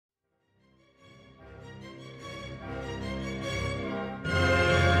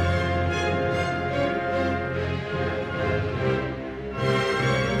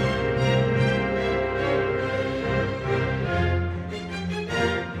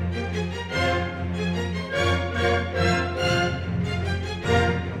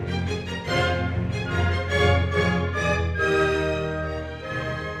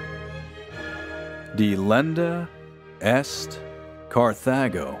Delenda est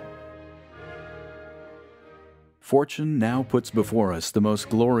Carthago. Fortune now puts before us the most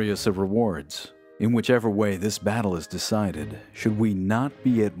glorious of rewards. In whichever way this battle is decided, should we not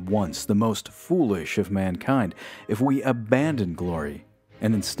be at once the most foolish of mankind if we abandon glory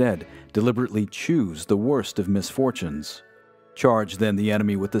and instead deliberately choose the worst of misfortunes? Charge then the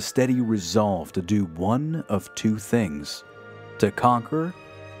enemy with the steady resolve to do one of two things: to conquer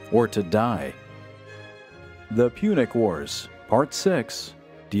or to die. The Punic Wars, Part 6,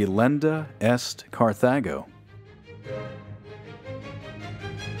 Delenda est Carthago.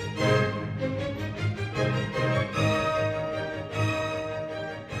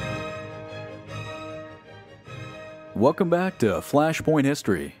 Welcome back to Flashpoint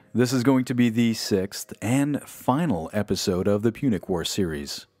History. This is going to be the 6th and final episode of the Punic War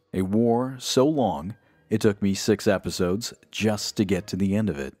series. A war so long, it took me 6 episodes just to get to the end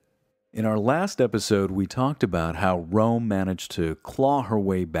of it. In our last episode, we talked about how Rome managed to claw her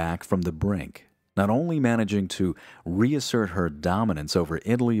way back from the brink, not only managing to reassert her dominance over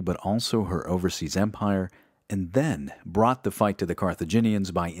Italy, but also her overseas empire, and then brought the fight to the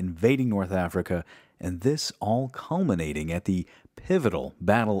Carthaginians by invading North Africa, and this all culminating at the pivotal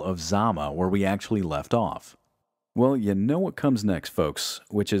Battle of Zama, where we actually left off. Well, you know what comes next, folks,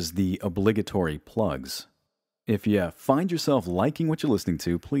 which is the obligatory plugs. If you find yourself liking what you're listening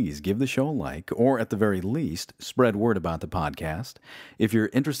to, please give the show a like, or at the very least, spread word about the podcast. If you're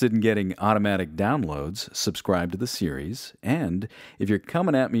interested in getting automatic downloads, subscribe to the series. And if you're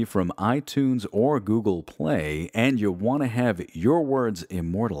coming at me from iTunes or Google Play, and you want to have your words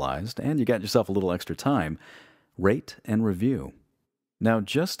immortalized, and you got yourself a little extra time, rate and review. Now,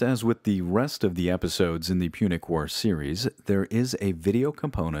 just as with the rest of the episodes in the Punic War series, there is a video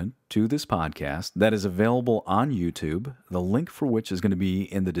component to this podcast that is available on YouTube, the link for which is going to be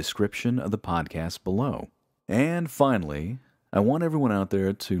in the description of the podcast below. And finally, I want everyone out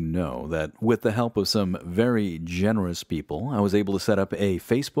there to know that with the help of some very generous people, I was able to set up a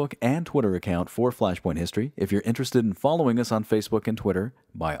Facebook and Twitter account for Flashpoint History. If you're interested in following us on Facebook and Twitter,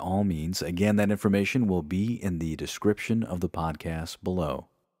 by all means, again, that information will be in the description of the podcast below.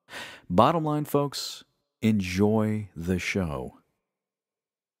 Bottom line, folks, enjoy the show.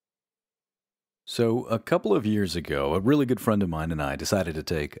 So, a couple of years ago, a really good friend of mine and I decided to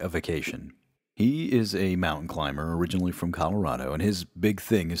take a vacation. He is a mountain climber originally from Colorado, and his big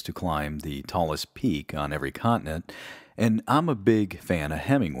thing is to climb the tallest peak on every continent. And I'm a big fan of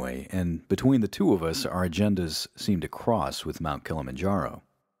Hemingway, and between the two of us, our agendas seem to cross with Mount Kilimanjaro.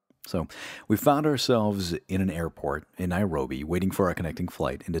 So we found ourselves in an airport in Nairobi waiting for our connecting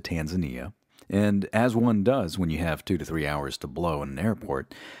flight into Tanzania. And as one does when you have 2 to 3 hours to blow in an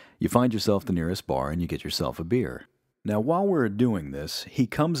airport, you find yourself the nearest bar and you get yourself a beer. Now, while we're doing this, he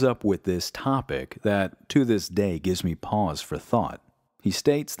comes up with this topic that, to this day, gives me pause for thought. He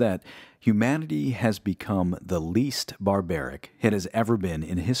states that humanity has become the least barbaric it has ever been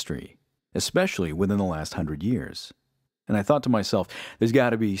in history, especially within the last 100 years. And I thought to myself, there's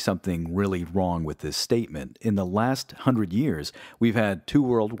got to be something really wrong with this statement. In the last 100 years, we've had 2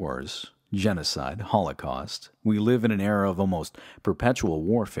 world wars, genocide, Holocaust. We live in an era of almost perpetual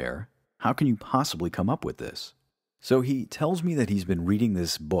warfare. How can you possibly come up with this? So he tells me that he's been reading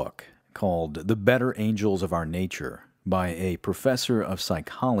this book called The Better Angels of Our Nature by a professor of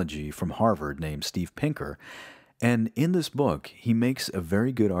psychology from Harvard named Steve Pinker. And in this book, he makes a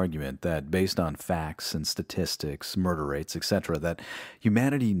very good argument that based on facts and statistics, murder rates, etc., that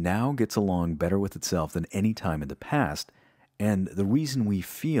humanity now gets along better with itself than any time in the past. And the reason we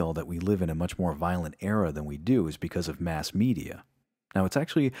feel that we live in a much more violent era than we do is because of mass media. Now, it's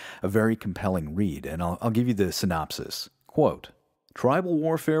actually a very compelling read, and I'll give you the synopsis. Quote, "Tribal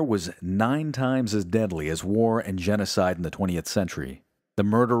warfare was 9 times as deadly as war and genocide in the 20th century. The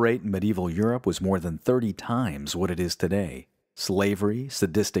murder rate in medieval Europe was more than 30 times what it is today. Slavery,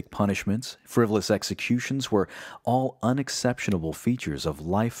 sadistic punishments, frivolous executions were all unexceptionable features of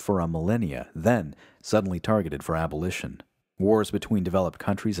life for a millennia, then suddenly targeted for abolition. Wars between developed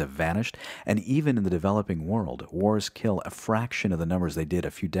countries have vanished, and even in the developing world, wars kill a fraction of the numbers they did a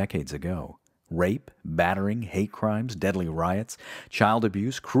few decades ago. Rape, battering, hate crimes, deadly riots, child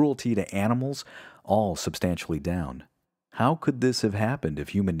abuse, cruelty to animals, all substantially down. How could this have happened if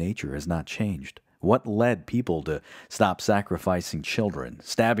human nature has not changed? What led people to stop sacrificing children,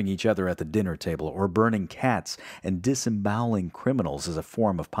 stabbing each other at the dinner table, or burning cats and disemboweling criminals as a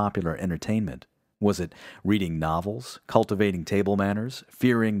form of popular entertainment? Was it reading novels, cultivating table manners,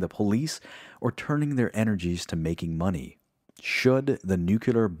 fearing the police, or turning their energies to making money? Should the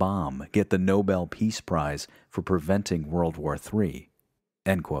nuclear bomb get the Nobel Peace Prize for preventing World War III?"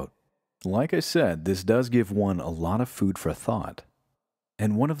 End quote. Like I said, this does give one a lot of food for thought.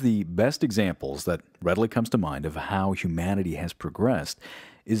 And one of the best examples that readily comes to mind of how humanity has progressed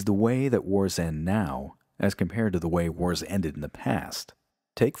is the way that wars end now as compared to the way wars ended in the past.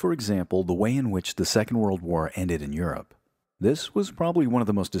 Take, for example, the way in which the Second World War ended in Europe. This was probably one of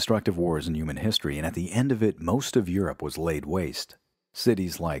the most destructive wars in human history, and at the end of it, most of Europe was laid waste.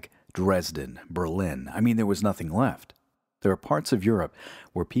 Cities like Dresden, Berlin, there was nothing left. There are parts of Europe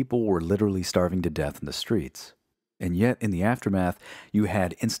where people were literally starving to death in the streets. And yet, in the aftermath, you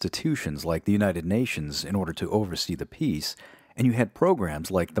had institutions like the United Nations in order to oversee the peace, and you had programs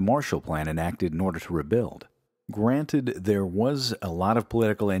like the Marshall Plan enacted in order to rebuild. Granted, there was a lot of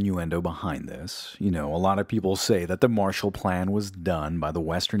political innuendo behind this. A lot of people say that the Marshall Plan was done by the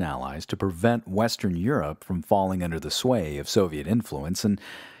Western Allies to prevent Western Europe from falling under the sway of Soviet influence, and,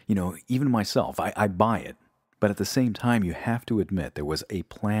 even myself, I buy it. But at the same time, you have to admit there was a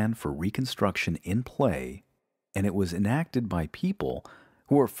plan for reconstruction in play, and it was enacted by people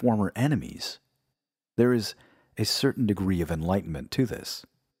who are former enemies. There is a certain degree of enlightenment to this.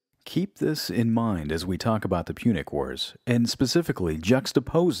 Keep this in mind as we talk about the Punic Wars, and specifically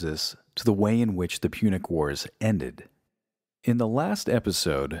juxtapose this to the way in which the Punic Wars ended. In the last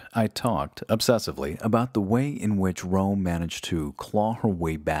episode, I talked obsessively about the way in which Rome managed to claw her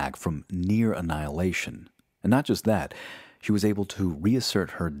way back from near annihilation. And not just that, she was able to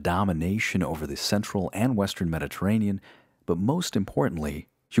reassert her domination over the central and western Mediterranean, but most importantly,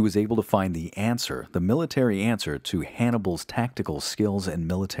 she was able to find the answer, the military answer to Hannibal's tactical skills and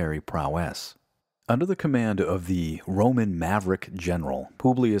military prowess. Under the command of the Roman maverick general,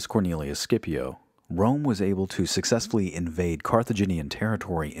 Publius Cornelius Scipio, Rome was able to successfully invade Carthaginian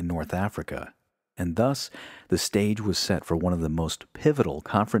territory in North Africa, and thus the stage was set for one of the most pivotal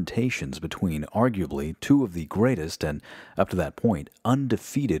confrontations between arguably two of the greatest and, up to that point,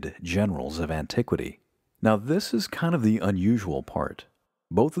 undefeated generals of antiquity. Now this is kind of the unusual part.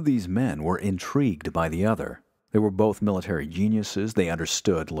 Both of these men were intrigued by the other. They were both military geniuses, they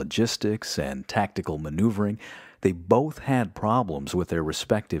understood logistics and tactical maneuvering, they both had problems with their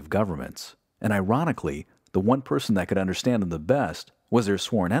respective governments, and ironically, the one person that could understand them the best was their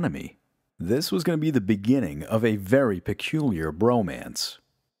sworn enemy. This was going to be the beginning of a very peculiar bromance.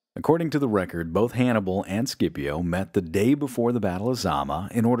 According to the record, both Hannibal and Scipio met the day before the Battle of Zama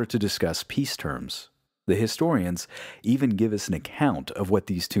in order to discuss peace terms. The historians even give us an account of what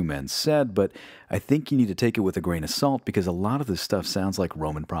these two men said, but I think you need to take it with a grain of salt because a lot of this stuff sounds like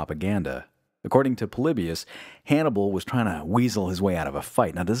Roman propaganda. According to Polybius, Hannibal was trying to weasel his way out of a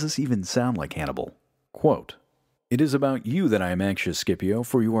fight. Now, does this even sound like Hannibal? Quote, "It is about you that I am anxious, Scipio,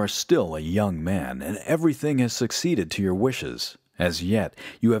 for you are still a young man, and everything has succeeded to your wishes. As yet,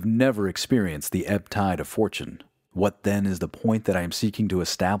 you have never experienced the ebb tide of fortune. What then is the point that I am seeking to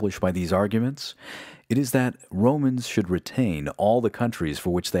establish by these arguments? It is that Romans should retain all the countries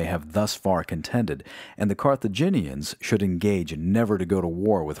for which they have thus far contended, and the Carthaginians should engage never to go to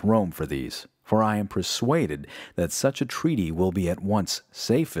war with Rome for these. For I am persuaded that such a treaty will be at once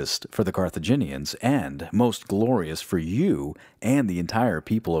safest for the Carthaginians and most glorious for you and the entire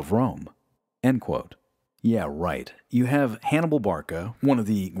people of Rome." End quote. Yeah, right. You have Hannibal Barca, one of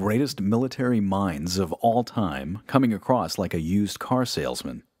the greatest military minds of all time, coming across like a used car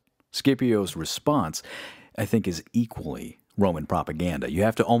salesman. Scipio's response, I think, is equally Roman propaganda. You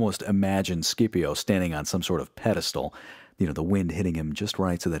have to almost imagine Scipio standing on some sort of pedestal, the wind hitting him just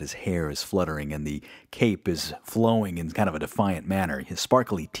right so that his hair is fluttering and the cape is flowing in kind of a defiant manner, his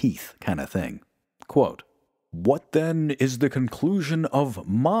sparkly teeth kind of thing. Quote, "What then is the conclusion of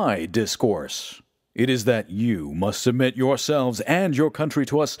my discourse? It is that you must submit yourselves and your country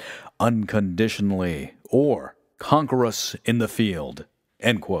to us unconditionally, or conquer us in the field."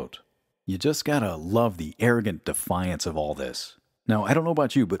 End quote. You just gotta love the arrogant defiance of all this. Now, I don't know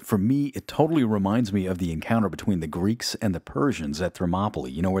about you, but for me, it totally reminds me of the encounter between the Greeks and the Persians at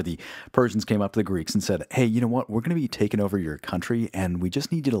Thermopylae, where the Persians came up to the Greeks and said, "Hey, you know what, we're going to be taking over your country, and we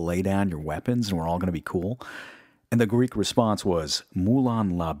just need you to lay down your weapons, and we're all going to be cool." And the Greek response was,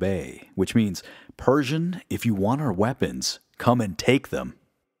 "Mulan labe," which means, "Persian, if you want our weapons, come and take them."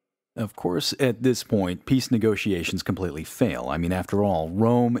 Of course, at this point, peace negotiations completely fail. After all,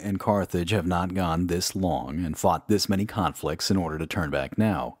 Rome and Carthage have not gone this long and fought this many conflicts in order to turn back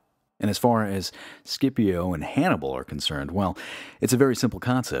now. And as far as Scipio and Hannibal are concerned, well, it's a very simple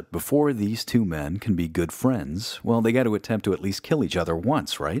concept. Before these two men can be good friends, well, they got to attempt to at least kill each other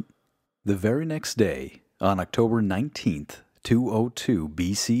once, right? The very next day, on October 19th, 202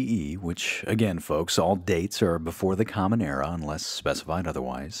 BCE, which, again, folks, all dates are before the Common Era unless specified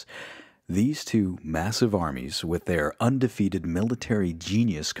otherwise, These two massive armies, with their undefeated military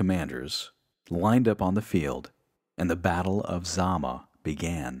genius commanders, lined up on the field, and the Battle of Zama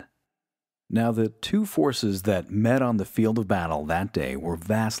began. Now, the two forces that met on the field of battle that day were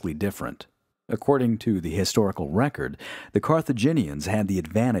vastly different. According to the historical record, the Carthaginians had the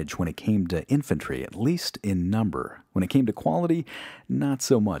advantage when it came to infantry, at least in number. When it came to quality, not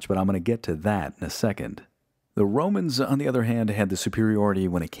so much, but I'm going to get to that in a second. The Romans, on the other hand, had the superiority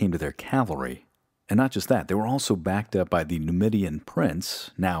when it came to their cavalry. And not just that, they were also backed up by the Numidian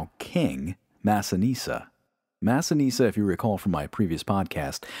prince, now king, Massinissa. Massinissa, if you recall from my previous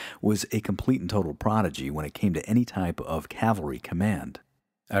podcast, was a complete and total prodigy when it came to any type of cavalry command.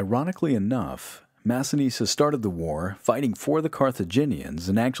 Ironically enough, Massinissa started the war fighting for the Carthaginians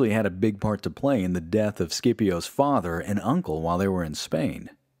and actually had a big part to play in the death of Scipio's father and uncle while they were in Spain.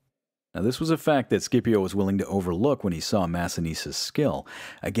 Now, this was a fact that Scipio was willing to overlook when he saw Massinissa's skill.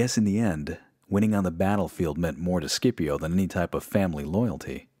 I guess in the end, winning on the battlefield meant more to Scipio than any type of family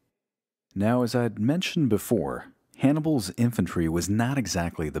loyalty. Now, as I'd mentioned before, Hannibal's infantry was not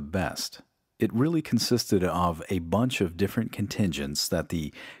exactly the best. It really consisted of a bunch of different contingents that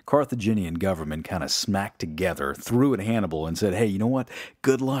the Carthaginian government kind of smacked together, threw at Hannibal, and said, hey, you know what?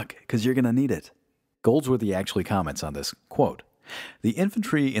 Good luck, because you're going to need it. Goldsworthy actually comments on this, quote, "The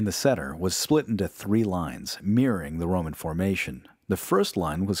infantry in the center was split into 3 lines, mirroring the Roman formation. The first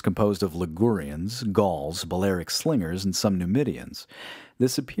line was composed of Ligurians, Gauls, Balearic slingers, and some Numidians.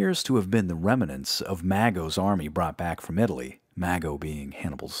 This appears to have been the remnants of Mago's army brought back from Italy, Mago being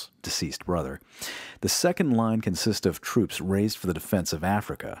Hannibal's deceased brother. The second line consists of troops raised for the defense of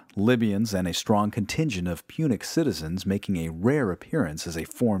Africa, Libyans, and a strong contingent of Punic citizens making a rare appearance as a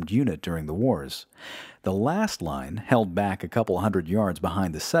formed unit during the wars. The last line, held back a couple hundred yards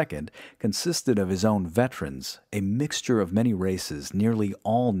behind the second, consisted of his own veterans, a mixture of many races, nearly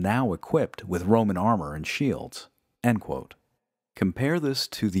all now equipped with Roman armor and shields." End quote. Compare this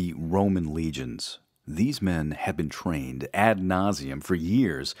to the Roman legions. These men had been trained ad nauseum for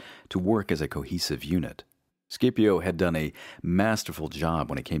years to work as a cohesive unit. Scipio had done a masterful job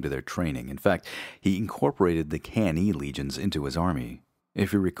when it came to their training. In fact, he incorporated the Cannae legions into his army.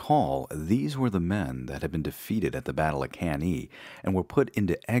 If you recall, these were the men that had been defeated at the Battle of Cannae and were put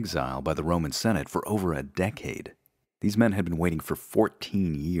into exile by the Roman Senate for over a decade. These men had been waiting for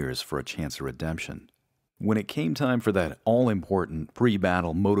 14 years for a chance of redemption. When it came time for that all-important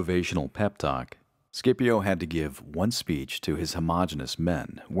pre-battle motivational pep talk, Scipio had to give one speech to his homogeneous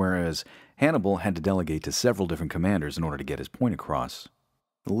men, whereas Hannibal had to delegate to several different commanders in order to get his point across.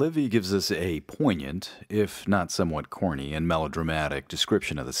 Livy gives us a poignant, if not somewhat corny and melodramatic,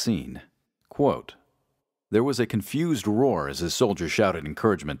 description of the scene. Quote, "There was a confused roar as his soldiers shouted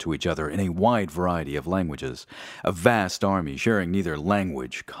encouragement to each other in a wide variety of languages. A vast army sharing neither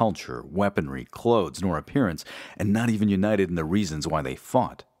language, culture, weaponry, clothes, nor appearance, and not even united in the reasons why they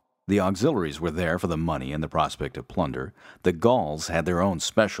fought. The auxiliaries were there for the money and the prospect of plunder. The Gauls had their own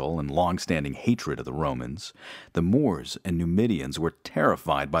special and long-standing hatred of the Romans. The Moors and Numidians were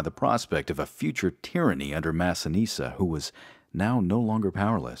terrified by the prospect of a future tyranny under Massinissa, who was now no longer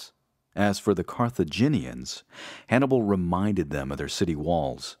powerless. As for the Carthaginians, Hannibal reminded them of their city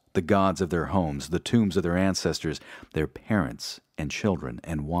walls, the gods of their homes, the tombs of their ancestors, their parents and children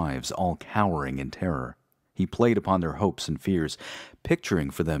and wives, all cowering in terror. He played upon their hopes and fears, picturing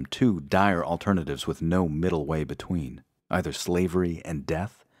for them 2 dire alternatives with no middle way between, either slavery and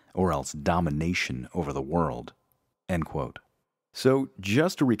death, or else domination over the world." End quote. So,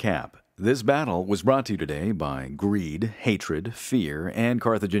 just to recap, this battle was brought to you today by greed, hatred, fear, and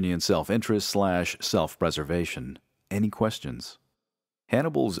Carthaginian self-interest/self-preservation. Any questions?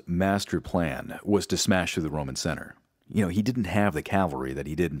 Hannibal's master plan was to smash through the Roman center. He didn't have the cavalry that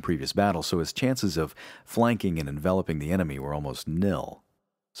he did in previous battles, so his chances of flanking and enveloping the enemy were almost nil.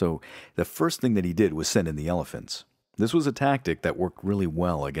 So the first thing that he did was send in the elephants. This was a tactic that worked really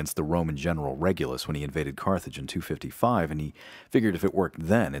well against the Roman general Regulus when he invaded Carthage in 255, and he figured if it worked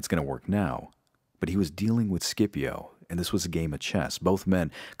then, it's going to work now. But he was dealing with Scipio, and this was a game of chess. Both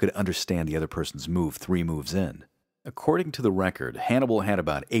men could understand the other person's move 3 moves in. According to the record, Hannibal had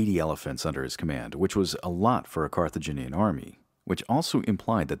about 80 elephants under his command, which was a lot for a Carthaginian army, which also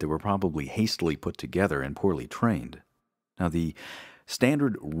implied that they were probably hastily put together and poorly trained. Now, the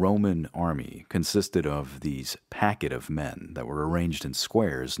standard Roman army consisted of these packet of men that were arranged in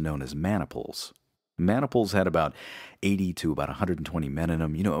squares known as maniples. Maniples had about 80 to about 120 men in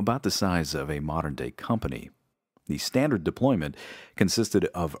them, about the size of a modern-day company. The standard deployment consisted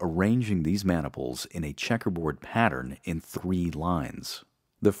of arranging these maniples in a checkerboard pattern in 3 lines.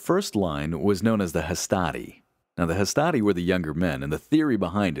 The first line was known as the hastati. Now, the Hastati were the younger men, and the theory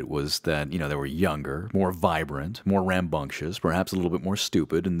behind it was that, they were younger, more vibrant, more rambunctious, perhaps a little bit more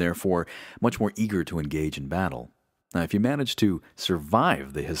stupid, and therefore much more eager to engage in battle. Now, if you managed to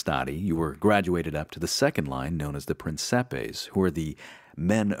survive the Hastati, you were graduated up to the second line known as the Principes, who were the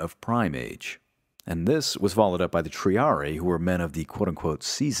men of prime age. And this was followed up by the Triarii, who were men of the quote-unquote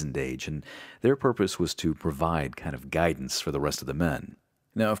seasoned age, and their purpose was to provide kind of guidance for the rest of the men.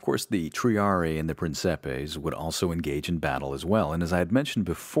 Now, of course, the Triarii and the Principes would also engage in battle as well, and as I had mentioned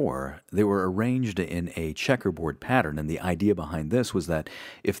before, they were arranged in a checkerboard pattern, and the idea behind this was that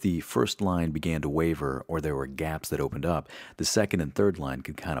if the first line began to waver or there were gaps that opened up, the second and third line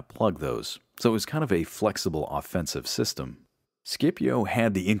could kind of plug those. So it was kind of a flexible offensive system. Scipio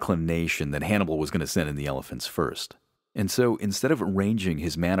had the inclination that Hannibal was going to send in the elephants first. And so, instead of arranging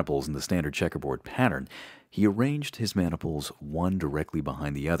his maniples in the standard checkerboard pattern, he arranged his maniples one directly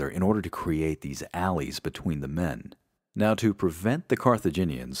behind the other in order to create these alleys between the men. Now, to prevent the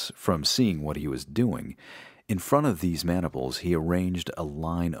Carthaginians from seeing what he was doing, in front of these maniples he arranged a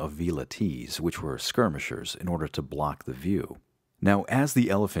line of velites, which were skirmishers, in order to block the view. Now, as the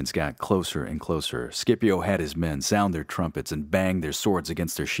elephants got closer and closer, Scipio had his men sound their trumpets and bang their swords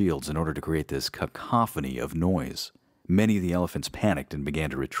against their shields in order to create this cacophony of noise. Many of the elephants panicked and began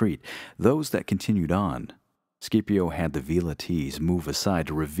to retreat. Those that continued on, Scipio had the velites move aside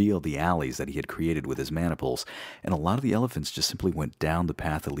to reveal the alleys that he had created with his maniples, and a lot of the elephants just simply went down the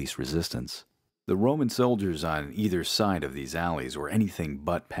path of least resistance. The Roman soldiers on either side of these alleys were anything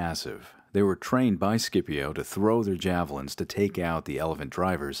but passive. They were trained by Scipio to throw their javelins to take out the elephant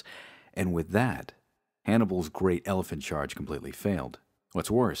drivers, and with that, Hannibal's great elephant charge completely failed. What's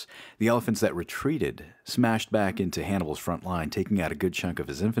worse, the elephants that retreated smashed back into Hannibal's front line, taking out a good chunk of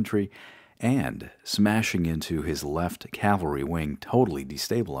his infantry and smashing into his left cavalry wing, totally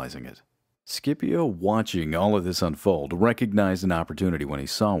destabilizing it. Scipio, watching all of this unfold, recognized an opportunity when he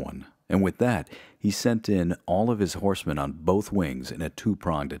saw one, and with that, he sent in all of his horsemen on both wings in a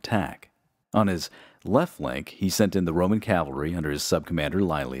two-pronged attack. On his left flank, he sent in the Roman cavalry under his sub-commander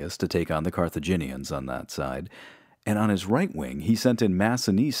Laelius to take on the Carthaginians on that side, and on his right wing, he sent in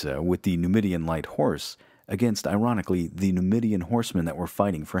Massinissa with the Numidian light horse against, ironically, the Numidian horsemen that were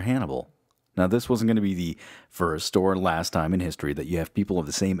fighting for Hannibal. Now, this wasn't going to be the first or last time in history that you have people of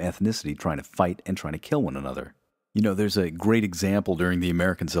the same ethnicity trying to fight and trying to kill one another. There's a great example during the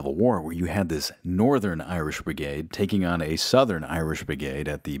American Civil War where you had this Northern Irish Brigade taking on a Southern Irish Brigade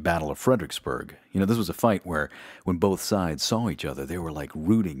at the Battle of Fredericksburg. This was a fight where when both sides saw each other, they were like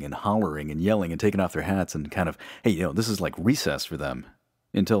rooting and hollering and yelling and taking off their hats and kind of, hey, this is like recess for them.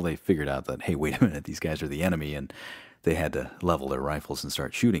 Until they figured out that, hey, wait a minute, these guys are the enemy, and they had to level their rifles and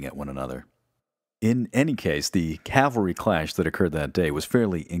start shooting at one another. In any case, the cavalry clash that occurred that day was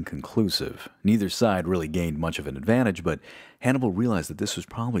fairly inconclusive. Neither side really gained much of an advantage, but Hannibal realized that this was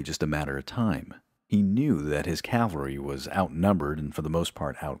probably just a matter of time. He knew that his cavalry was outnumbered and for the most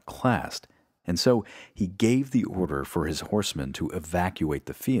part outclassed, and so he gave the order for his horsemen to evacuate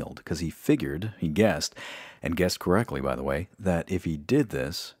the field, because he guessed, and guessed correctly by the way, that if he did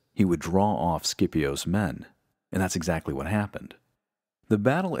this, he would draw off Scipio's men. And that's exactly what happened. The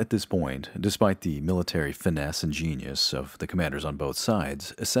battle at this point, despite the military finesse and genius of the commanders on both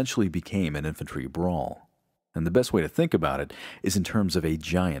sides, essentially became an infantry brawl. And the best way to think about it is in terms of a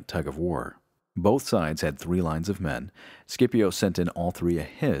giant tug-of-war. Both sides had 3 lines of men. Scipio sent in all 3 of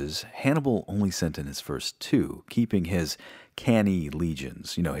his. Hannibal only sent in his first 2, keeping his canny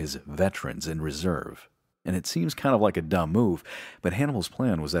legions, his veterans, in reserve. And it seems kind of like a dumb move, but Hannibal's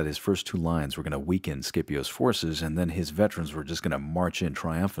plan was that his first 2 lines were going to weaken Scipio's forces, and then his veterans were just going to march in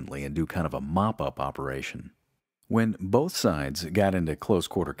triumphantly and do kind of a mop-up operation. When both sides got into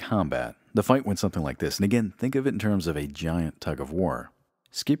close-quarter combat, the fight went something like this. And again, think of it in terms of a giant tug-of-war.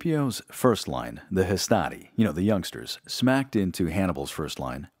 Scipio's first line, the Hastati, the youngsters, smacked into Hannibal's first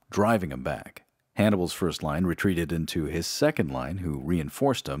line, driving him back. Hannibal's first line retreated into his second line, who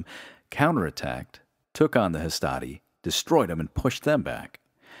reinforced him, counterattacked, took on the Hastati, destroyed them, and pushed them back.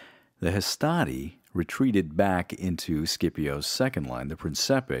 The Hastati retreated back into Scipio's second line, the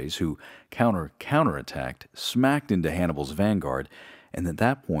Principes, who counterattacked, smacked into Hannibal's vanguard, and at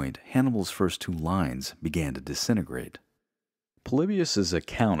that point, Hannibal's first 2 lines began to disintegrate. Polybius's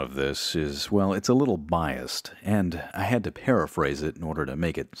account of this is, well, it's a little biased, and I had to paraphrase it in order to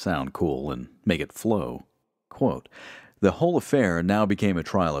make it sound cool and make it flow. Quote, "The whole affair now became a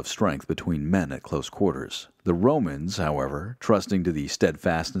trial of strength between men at close quarters. The Romans, however, trusting to the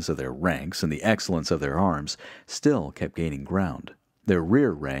steadfastness of their ranks and the excellence of their arms, still kept gaining ground. their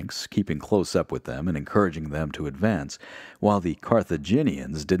rear ranks keeping close up with them and encouraging them to advance, while the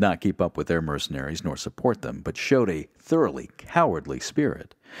Carthaginians did not keep up with their mercenaries nor support them, but showed a thoroughly cowardly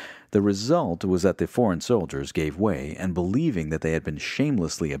spirit. The result was that the foreign soldiers gave way, and believing that they had been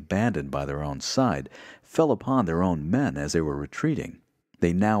shamelessly abandoned by their own side, fell upon their own men as they were retreating.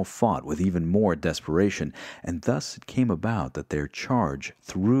 They now fought with even more desperation, and thus it came about that their charge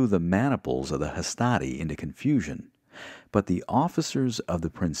threw the maniples of the hastati into confusion. But the officers of the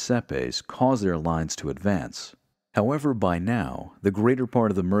Principes caused their lines to advance. However, by now, the greater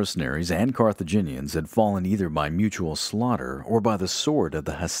part of the mercenaries and Carthaginians had fallen either by mutual slaughter or by the sword of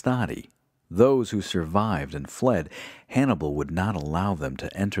the hastati. Those who survived and fled, Hannibal would not allow them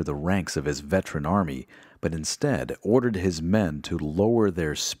to enter the ranks of his veteran army, but instead ordered his men to lower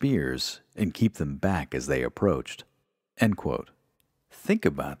their spears and keep them back as they approached. End quote. Think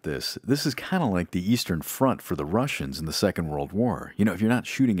about this. This is kind of like the Eastern Front for the Russians in the Second World War. If you're not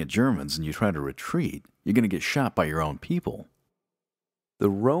shooting at Germans and you try to retreat, you're going to get shot by your own people. The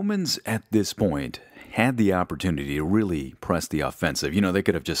Romans at this point had the opportunity to really press the offensive. They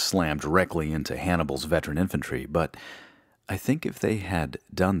could have just slammed directly into Hannibal's veteran infantry, but I think if they had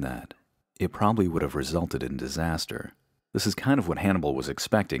done that, it probably would have resulted in disaster. This is kind of what Hannibal was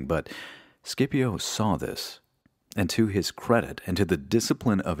expecting, but Scipio saw this. And to his credit and to the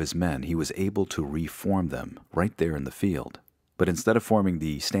discipline of his men, he was able to reform them right there in the field. But instead of forming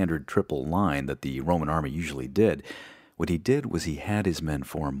the standard triple line that the Roman army usually did, what he did was he had his men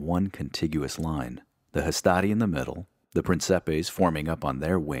form one contiguous line, the hastati in the middle, the Principes forming up on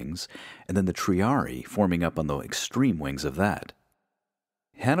their wings, and then the Triarii forming up on the extreme wings of that.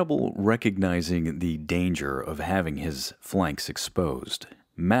 Hannibal, recognizing the danger of having his flanks exposed,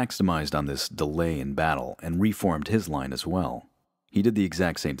 maximized on this delay in battle and reformed his line as well. He did the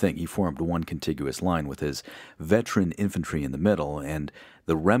exact same thing. He formed one contiguous line with his veteran infantry in the middle and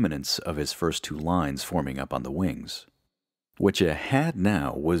the remnants of his first two lines forming up on the wings. What you had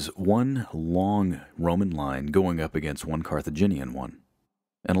now was one long Roman line going up against one Carthaginian one.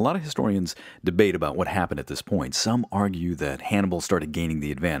 And a lot of historians debate about what happened at this point. Some argue that Hannibal started gaining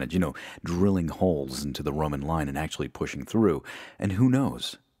the advantage, drilling holes into the Roman line and actually pushing through. And who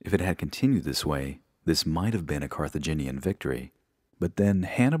knows, if it had continued this way, this might have been a Carthaginian victory. But then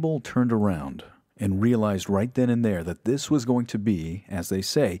Hannibal turned around and realized right then and there that this was going to be, as they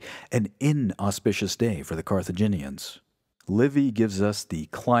say, an inauspicious day for the Carthaginians. Livy gives us the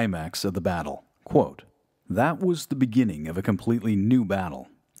climax of the battle. Quote, "That was the beginning of a completely new battle.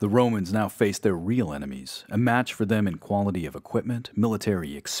 The Romans now faced their real enemies, a match for them in quality of equipment,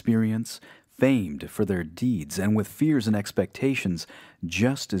 military experience, famed for their deeds, and with fears and expectations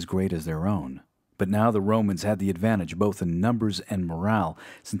just as great as their own. But now the Romans had the advantage both in numbers and morale,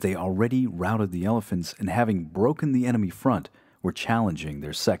 since they already routed the elephants and, having broken the enemy front, were challenging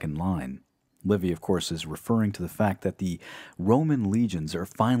their second line." Livy, of course, is referring to the fact that the Roman legions are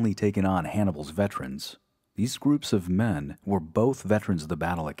finally taking on Hannibal's veterans. These groups of men were both veterans of the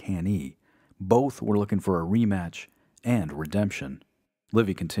battle at Cannae. Both were looking for a rematch and redemption.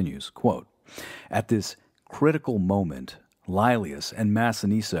 Livy continues, quote, "At this critical moment, Laelius and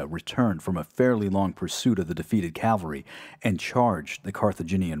Massinissa returned from a fairly long pursuit of the defeated cavalry and charged the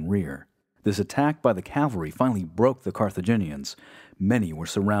Carthaginian rear. This attack by the cavalry finally broke the Carthaginians. Many were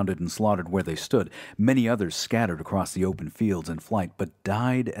surrounded and slaughtered where they stood. Many others scattered across the open fields in flight, but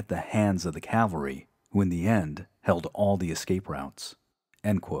died at the hands of the cavalry, who in the end held all the escape routes."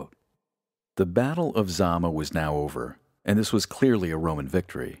 End quote. The Battle of Zama was now over, and this was clearly a Roman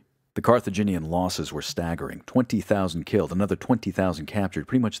victory. The Carthaginian losses were staggering. 20,000 killed, another 20,000 captured,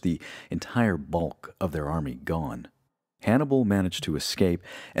 pretty much the entire bulk of their army gone. Hannibal managed to escape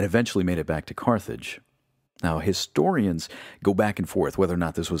and eventually made it back to Carthage. Now, historians go back and forth whether or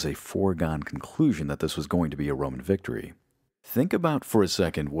not this was a foregone conclusion that this was going to be a Roman victory. Think about for a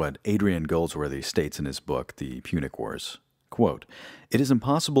second what Adrian Goldsworthy states in his book, The Punic Wars. Quote, "It is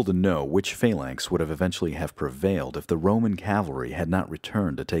impossible to know which phalanx would have eventually have prevailed if the Roman cavalry had not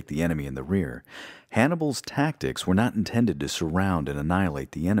returned to take the enemy in the rear. Hannibal's tactics were not intended to surround and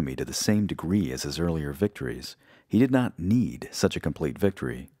annihilate the enemy to the same degree as his earlier victories. He did not need such a complete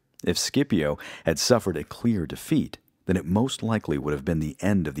victory. If Scipio had suffered a clear defeat, then it most likely would have been the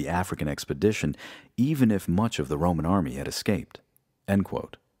end of the African expedition, even if much of the Roman army had escaped." End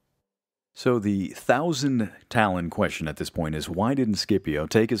quote. So the 1,000-talon question at this point is, why didn't Scipio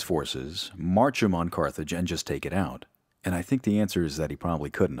take his forces, march them on Carthage, and just take it out? And I think the answer is that he probably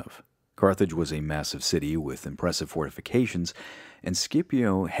couldn't have. Carthage was a massive city with impressive fortifications, and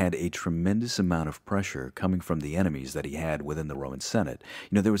Scipio had a tremendous amount of pressure coming from the enemies that he had within the Roman Senate.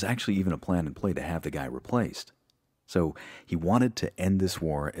 There was actually even a plan in play to have the guy replaced. So he wanted to end this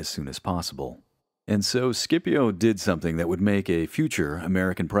war as soon as possible. And so Scipio did something that would make a future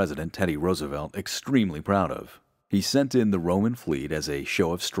American president, Teddy Roosevelt, extremely proud of. He sent in the Roman fleet as a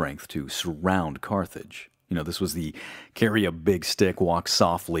show of strength to surround Carthage. This was the carry a big stick, walk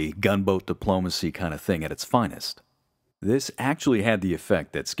softly, gunboat diplomacy kind of thing at its finest. This actually had the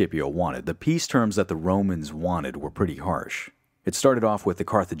effect that Scipio wanted. The peace terms that the Romans wanted were pretty harsh. It started off with the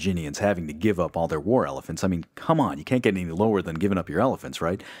Carthaginians having to give up all their war elephants. I mean, come on, you can't get any lower than giving up your elephants,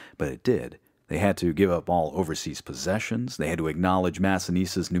 right? But it did. They had to give up all overseas possessions, they had to acknowledge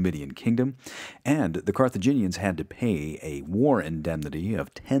Massiniss's Numidian kingdom, and the Carthaginians had to pay a war indemnity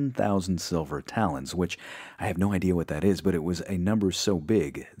of 10,000 silver talents, which I have no idea what that is, but it was a number so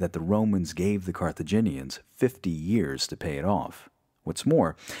big that the Romans gave the Carthaginians 50 years to pay it off. What's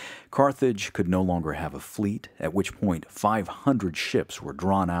more, Carthage could no longer have a fleet, at which point 500 ships were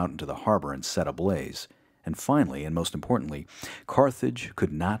drawn out into the harbor and set ablaze. And finally, and most importantly, Carthage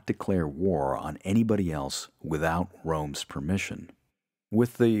could not declare war on anybody else without Rome's permission.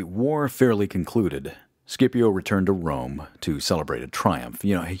 With the war fairly concluded, Scipio returned to Rome to celebrate a triumph,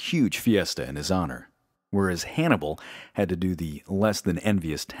 a huge fiesta in his honor, whereas Hannibal had to do the less than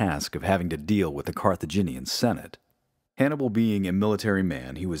envious task of having to deal with the Carthaginian Senate. Hannibal being a military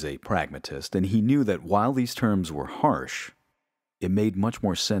man, he was a pragmatist, and he knew that while these terms were harsh, it made much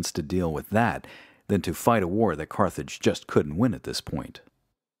more sense to deal with that than to fight a war that Carthage just couldn't win at this point.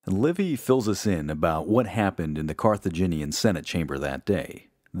 Livy fills us in about what happened in the Carthaginian Senate chamber that day.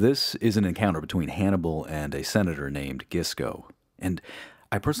 This is an encounter between Hannibal and a senator named Gisco, and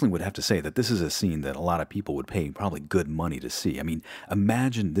I personally would have to say that this is a scene that a lot of people would pay probably good money to see. I mean,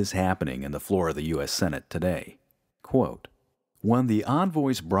 imagine this happening in the floor of the U.S. Senate today. Quote, "When the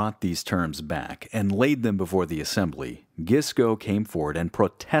envoys brought these terms back and laid them before the assembly, Gisco came forward and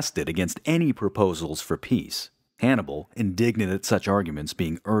protested against any proposals for peace. Hannibal, indignant at such arguments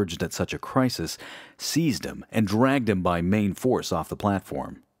being urged at such a crisis, seized him and dragged him by main force off the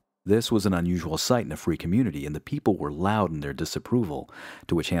platform. This was an unusual sight in a free community, and the people were loud in their disapproval,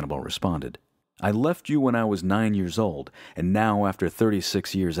 to which Hannibal responded, 'I left you when I was 9 years old, and now after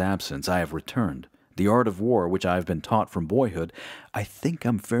 36 years' absence I have returned. The art of war, which I have been taught from boyhood, I think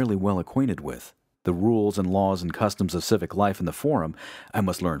I'm fairly well acquainted with. The rules and laws and customs of civic life in the Forum I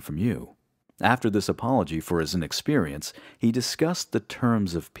must learn from you.' After this apology for his inexperience, he discussed the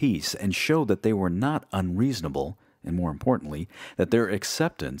terms of peace and showed that they were not unreasonable, and more importantly, that their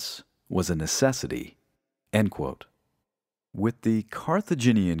acceptance was a necessity." End quote. With the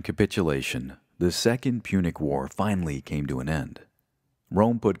Carthaginian capitulation, the Second Punic War finally came to an end.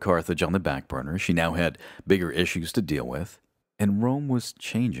 Rome put Carthage on the back burner. She now had bigger issues to deal with. And Rome was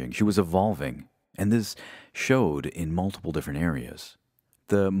changing. She was evolving. And this showed in multiple different areas.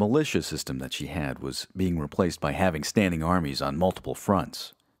 The militia system that she had was being replaced by having standing armies on multiple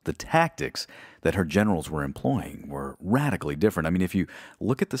fronts. The tactics that her generals were employing were radically different. I mean, if you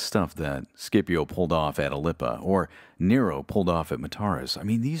look at the stuff that Scipio pulled off at Alyppa or Nero pulled off at Metaurus, I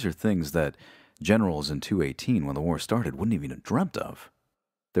mean, these are things that generals in 218, when the war started, wouldn't even have dreamt of.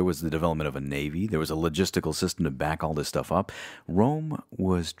 There was the development of a navy. There was a logistical system to back all this stuff up. Rome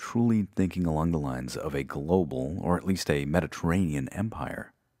was truly thinking along the lines of a global, or at least a Mediterranean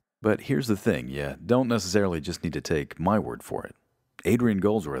empire. But here's the thing, you don't necessarily just need to take my word for it. Adrian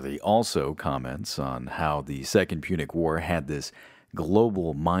Goldsworthy also comments on how the Second Punic War had this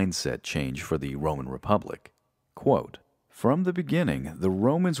global mindset change for the Roman Republic. Quote, "From the beginning, the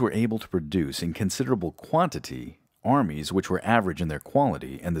Romans were able to produce in considerable quantity armies which were average in their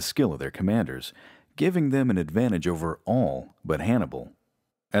quality and the skill of their commanders, giving them an advantage over all but Hannibal.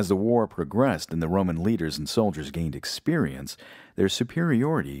 As the war progressed and the Roman leaders and soldiers gained experience, their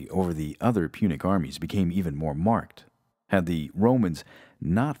superiority over the other Punic armies became even more marked. Had the Romans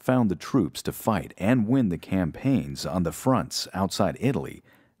not found the troops to fight and win the campaigns on the fronts outside Italy,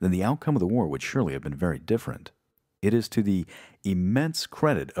 then the outcome of the war would surely have been very different. It is to the immense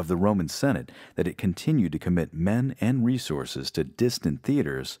credit of the Roman Senate that it continued to commit men and resources to distant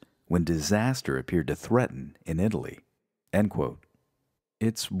theaters when disaster appeared to threaten in Italy." End quote.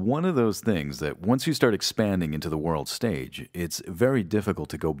 It's one of those things that once you start expanding into the world stage, it's very difficult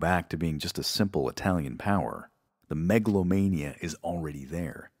to go back to being just a simple Italian power. The megalomania is already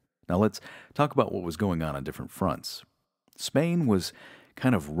there. Now let's talk about what was going on different fronts. Spain was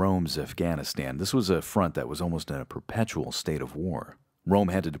kind of Rome's Afghanistan. This was a front that was almost in a perpetual state of war. Rome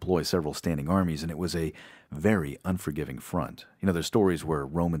had to deploy several standing armies, and it was a very unforgiving front. There's stories where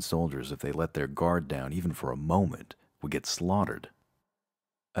Roman soldiers, if they let their guard down even for a moment, would get slaughtered.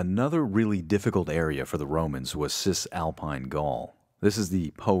 Another really difficult area for the Romans was Cisalpine Gaul. This is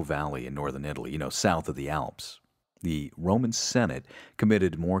the Po Valley in northern Italy, south of the Alps. The Roman Senate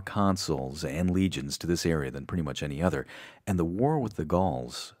committed more consuls and legions to this area than pretty much any other, and the war with the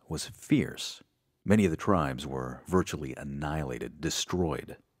Gauls was fierce. Many of the tribes were virtually annihilated,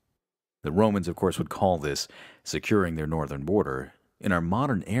 destroyed. The Romans, of course, would call this securing their northern border. In our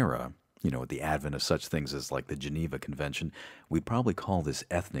modern era, with the advent of such things as like the Geneva Convention, we'd probably call this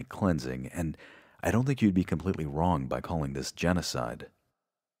ethnic cleansing, and I don't think you'd be completely wrong by calling this genocide.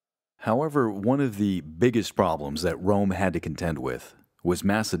 However, one of the biggest problems that Rome had to contend with was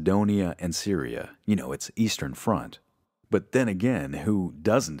Macedonia and Syria, its eastern front. But then again, who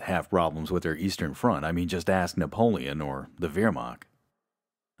doesn't have problems with their eastern front? I mean, just ask Napoleon or the Wehrmacht.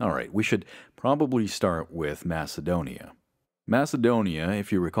 All right, we should probably start with Macedonia. Macedonia,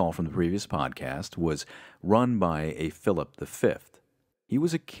 if you recall from the previous podcast, was run by a Philip V. He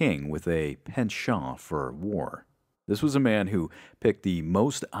was a king with a penchant for war. This was a man who picked the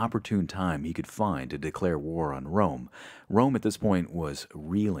most opportune time he could find to declare war on Rome. Rome at this point was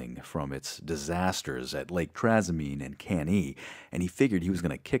reeling from its disasters at Lake Trasimene and Cannae, and he figured he was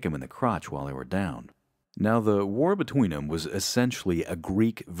going to kick him in the crotch while they were down. Now, the war between them was essentially a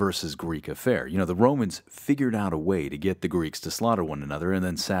Greek versus Greek affair. The Romans figured out a way to get the Greeks to slaughter one another and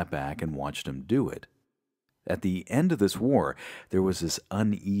then sat back and watched them do it. At the end of this war, there was this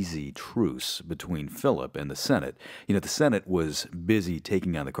uneasy truce between Philip and the Senate. The Senate was busy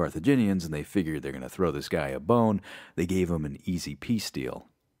taking on the Carthaginians, and they figured they're going to throw this guy a bone. They gave him an easy peace deal.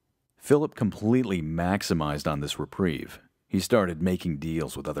 Philip completely maximized on this reprieve. He started making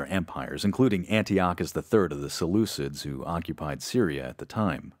deals with other empires, including Antiochus III of the Seleucids, who occupied Syria at the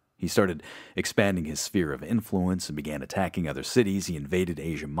time. He started expanding his sphere of influence and began attacking other cities. He invaded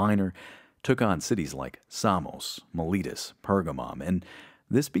Asia Minor, took on cities like Samos, Miletus, Pergamum, and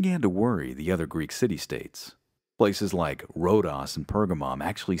this began to worry the other Greek city-states. Places like Rhodos and Pergamum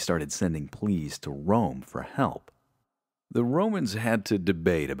actually started sending pleas to Rome for help. The Romans had to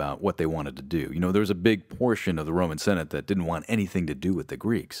debate about what they wanted to do. There was a big portion of the Roman Senate that didn't want anything to do with the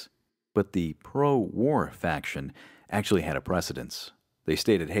Greeks. But the pro-war faction actually had a precedence. They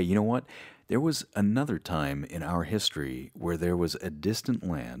stated, hey, you know what? There was another time in our history where there was a distant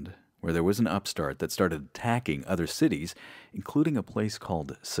land where there was an upstart that started attacking other cities, including a place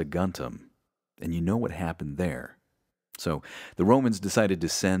called Saguntum. And you know what happened there. So the Romans decided to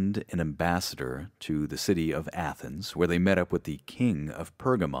send an ambassador to the city of Athens, where they met up with the king of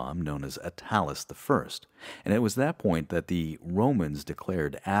Pergamum, known as Attalus I. And it was that point that the Romans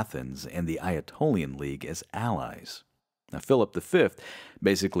declared Athens and the Aetolian League as allies. Now, Philip V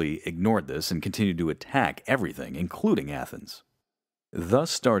basically ignored this and continued to attack everything, including Athens.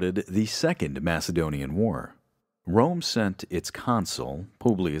 Thus started the Second Macedonian War. Rome sent its consul,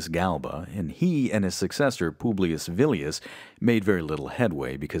 Publius Galba, and he and his successor, Publius Villius, made very little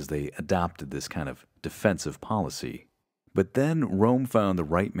headway because they adopted this kind of defensive policy. But then Rome found the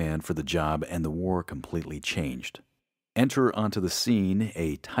right man for the job, and the war completely changed. Enter onto the scene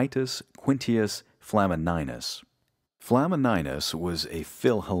a Titus Quintius Flamininus. Flamininus was a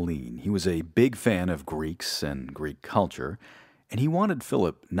Philhellene. He was a big fan of Greeks and Greek culture, and he wanted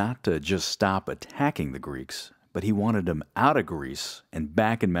Philip not to just stop attacking the Greeks, but he wanted them out of Greece and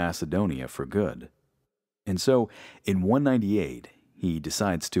back in Macedonia for good. And so, in 198, he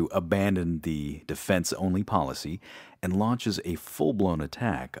decides to abandon the defense-only policy and launches a full-blown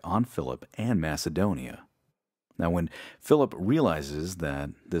attack on Philip and Macedonia. Now, when Philip realizes that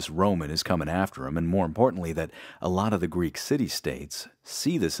this Roman is coming after him, and more importantly, that a lot of the Greek city-states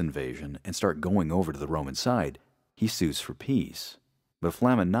see this invasion and start going over to the Roman side, he sues for peace. But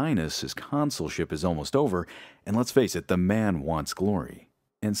Flamininus' consulship is almost over, and let's face it, the man wants glory.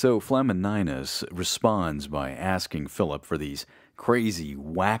 And so Flamininus responds by asking Philip for these crazy,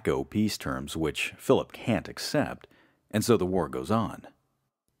 wacko peace terms, which Philip can't accept, and so the war goes on.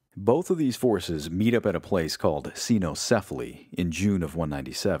 Both of these forces meet up at a place called Cynocephaly in June of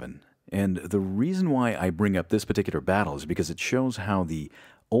 197, and the reason why I bring up this particular battle is because it shows how the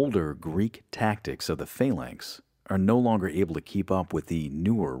older Greek tactics of the phalanx are no longer able to keep up with the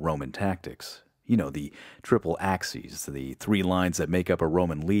newer Roman tactics. The triple axes, the three lines that make up a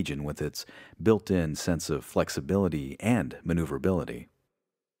Roman legion with its built-in sense of flexibility and maneuverability.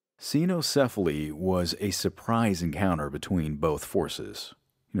 Cynocephaly was a surprise encounter between both forces.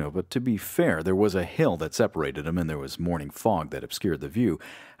 But to be fair, there was a hill that separated them and there was morning fog that obscured the view.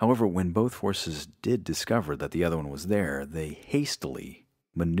 However, when both forces did discover that the other one was there, they hastily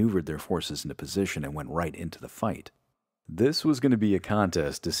maneuvered their forces into position and went right into the fight. This was going to be a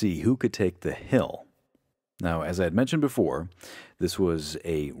contest to see who could take the hill. Now, as I had mentioned before, this was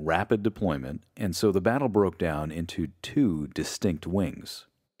a rapid deployment, and so the battle broke down into two distinct wings.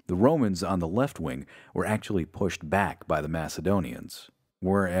 The Romans on the left wing were actually pushed back by the Macedonians,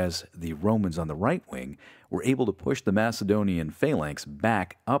 whereas the Romans on the right wing were able to push the Macedonian phalanx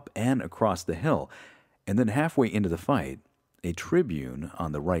back up and across the hill. And then halfway into the fight, a tribune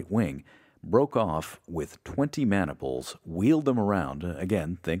on the right wing broke off with 20 maniples, wheeled them around,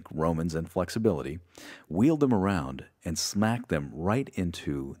 again, think Romans and flexibility, wheeled them around and smacked them right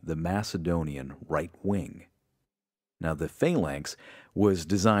into the Macedonian right wing. Now, the phalanx was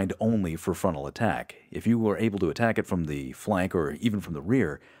designed only for frontal attack. If you were able to attack it from the flank or even from the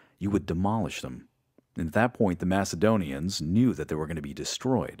rear, you would demolish them. And at that point, the Macedonians knew that they were going to be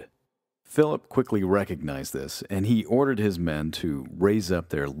destroyed. Philip quickly recognized this, and he ordered his men to raise up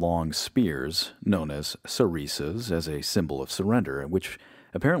their long spears, known as sarissas, as a symbol of surrender, which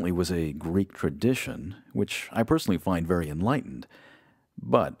apparently was a Greek tradition, which I personally find very enlightened.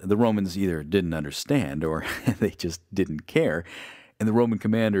 But the Romans either didn't understand or they just didn't care, and the Roman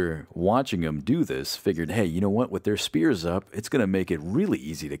commander watching them do this figured, hey, you know what, with their spears up, it's going to make it really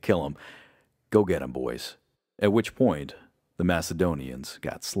easy to kill them. Go get them, boys. At which point, the Macedonians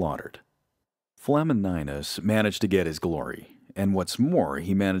got slaughtered. Flamininus managed to get his glory, and what's more,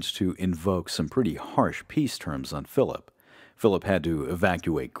 he managed to invoke some pretty harsh peace terms on Philip. Philip had to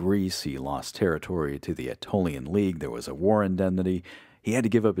evacuate Greece, he lost territory to the Aetolian League, there was a war indemnity, he had to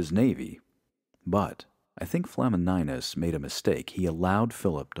give up his navy. But I think Flamininus made a mistake. He allowed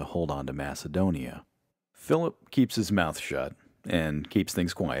Philip to hold on to Macedonia. Philip keeps his mouth shut and keeps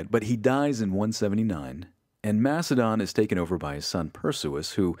things quiet, but he dies in 179, and Macedon is taken over by his son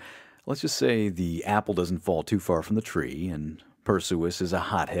Perseus, who, let's just say the apple doesn't fall too far from the tree, and Perseus is a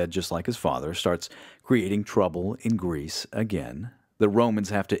hothead just like his father, starts creating trouble in Greece again. The Romans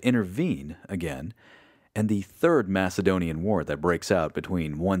have to intervene again, and the Third Macedonian War that breaks out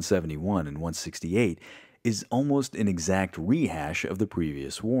between 171 and 168 is almost an exact rehash of the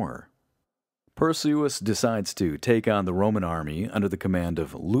previous war. Perseus decides to take on the Roman army under the command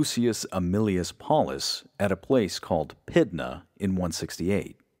of Lucius Aemilius Paulus at a place called Pydna in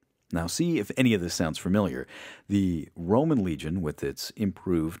 168. Now, see if any of this sounds familiar. The Roman legion, with its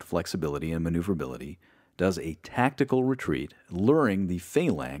improved flexibility and maneuverability, does a tactical retreat, luring the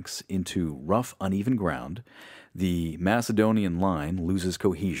phalanx into rough, uneven ground. The Macedonian line loses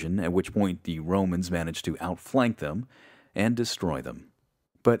cohesion, at which point the Romans manage to outflank them and destroy them.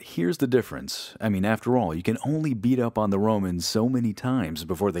 But here's the difference. I mean, after all, you can only beat up on the Romans so many times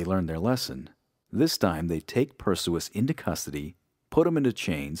before they learn their lesson. This time, they take Perseus into custody, put him into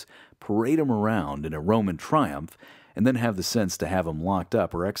chains, parade him around in a Roman triumph, and then have the sense to have him locked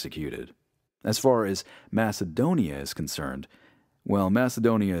up or executed. As far as Macedonia is concerned, well,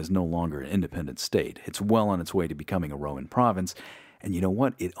 Macedonia is no longer an independent state. It's well on its way to becoming a Roman province, and you know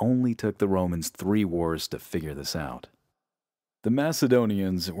what? It only took the Romans 3 wars to figure this out. The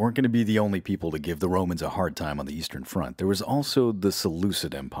Macedonians weren't going to be the only people to give the Romans a hard time on the Eastern Front. There was also the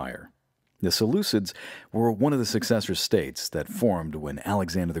Seleucid Empire. The Seleucids were one of the successor states that formed when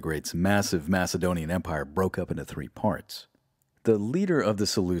Alexander the Great's massive Macedonian Empire broke up into 3 parts. The leader of the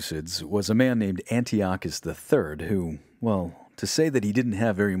Seleucids was a man named Antiochus III who, well, to say that he didn't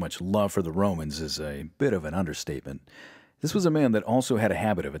have very much love for the Romans is a bit of an understatement. This was a man that also had a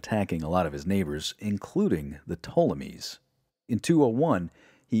habit of attacking a lot of his neighbors, including the Ptolemies. In 201,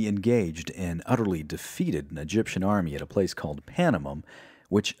 he engaged and utterly defeated an Egyptian army at a place called Panemon,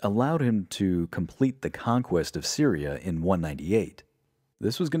 which allowed him to complete the conquest of Syria in 198.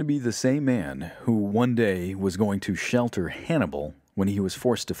 This was going to be the same man who one day was going to shelter Hannibal when he was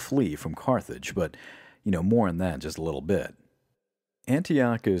forced to flee from Carthage, but, more on that in just a little bit.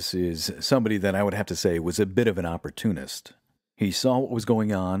 Antiochus is somebody that I would have to say was a bit of an opportunist. He saw what was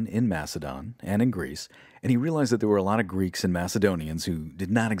going on in Macedon and in Greece, and he realized that there were a lot of Greeks and Macedonians who did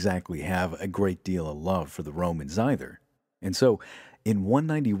not exactly have a great deal of love for the Romans either. And so, in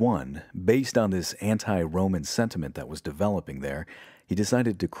 191, based on this anti-Roman sentiment that was developing there, he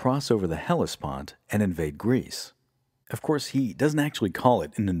decided to cross over the Hellespont and invade Greece. Of course, he doesn't actually call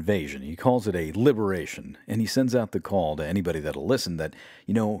it an invasion. He calls it a liberation, and he sends out the call to anybody that'll listen that,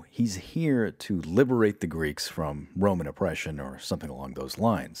 he's here to liberate the Greeks from Roman oppression or something along those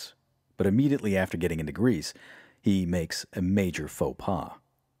lines. But immediately after getting into Greece, he makes a major faux pas.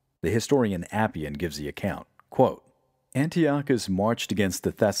 The historian Appian gives the account, quote, Antiochus marched against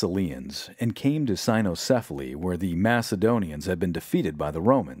the Thessalians and came to Cynocephaly, where the Macedonians had been defeated by the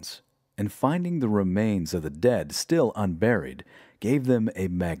Romans, and finding the remains of the dead still unburied, gave them a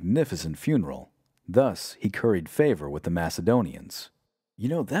magnificent funeral. Thus he curried favor with the Macedonians.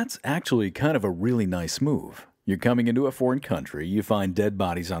 That's actually kind of a really nice move. You're coming into a foreign country, you find dead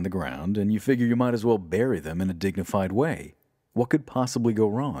bodies on the ground, and you figure you might as well bury them in a dignified way. What could possibly go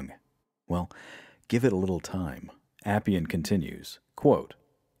wrong? Well, give it a little time. Appian continues, quote,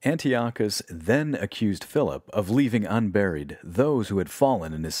 Antiochus then accused Philip of leaving unburied those who had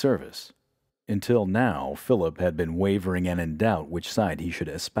fallen in his service. Until now, Philip had been wavering and in doubt which side he should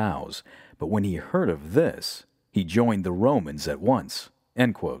espouse, but when he heard of this, he joined the Romans at once.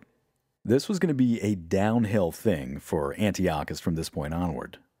 End quote. This was going to be a downhill thing for Antiochus from this point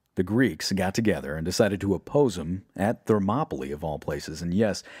onward. The Greeks got together and decided to oppose him at Thermopylae, of all places. And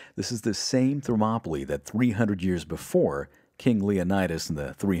yes, this is the same Thermopylae that 300 years before King Leonidas and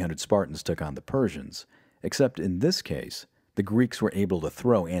the 300 Spartans took on the Persians. Except in this case, the Greeks were able to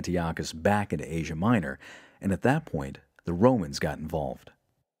throw Antiochus back into Asia Minor, and at that point, the Romans got involved.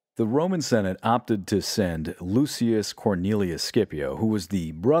 The Roman Senate opted to send Lucius Cornelius Scipio, who was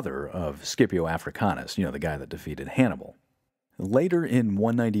the brother of Scipio Africanus, the guy that defeated Hannibal. Later in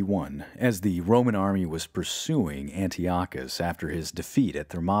 191, as the Roman army was pursuing Antiochus after his defeat at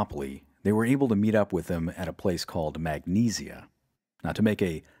Thermopylae, they were able to meet up with him at a place called Magnesia. Now, to make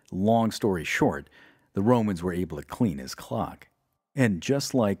a long story short, the Romans were able to clean his clock. And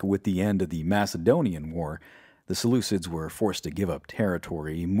just like with the end of the Macedonian War, the Seleucids were forced to give up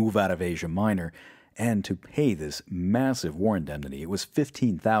territory, move out of Asia Minor, and to pay this massive war indemnity. It was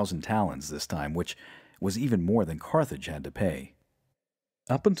 15,000 talents this time, which was even more than Carthage had to pay.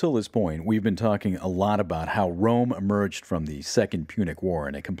 Up until this point, we've been talking a lot about how Rome emerged from the Second Punic War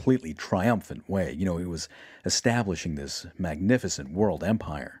in a completely triumphant way. It was establishing this magnificent world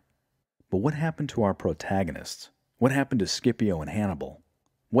empire. But what happened to our protagonists? What happened to Scipio and Hannibal?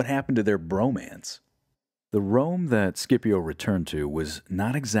 What happened to their bromance? The Rome that Scipio returned to was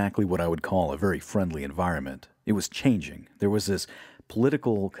not exactly what I would call a very friendly environment. It was changing. There was this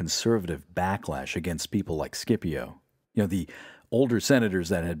political conservative backlash against people like Scipio. The older senators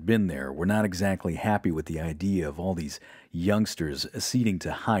that had been there were not exactly happy with the idea of all these youngsters acceding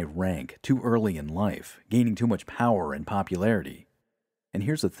to high rank too early in life, gaining too much power and popularity. And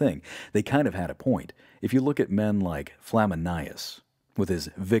here's the thing, they kind of had a point. If you look at men like Flaminius, with his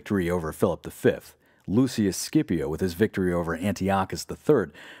victory over Philip V, Lucius Scipio with his victory over Antiochus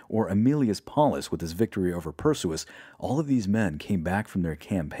III, or Aemilius Paulus with his victory over Perseus, all of these men came back from their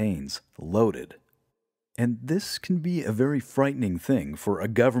campaigns loaded. And this can be a very frightening thing for a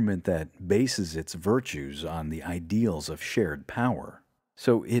government that bases its virtues on the ideals of shared power.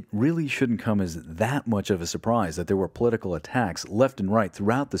 So it really shouldn't come as that much of a surprise that there were political attacks left and right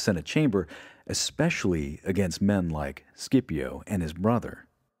throughout the Senate chamber, especially against men like Scipio and his brother.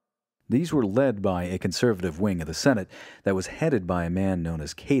 These were led by a conservative wing of the Senate that was headed by a man known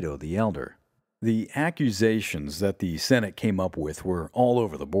as Cato the Elder. The accusations that the Senate came up with were all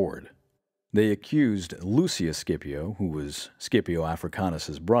over the board. They accused Lucius Scipio, who was Scipio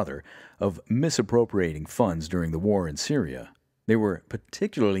Africanus' brother, of misappropriating funds during the war in Syria. They were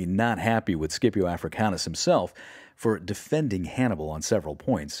particularly not happy with Scipio Africanus himself for defending Hannibal on several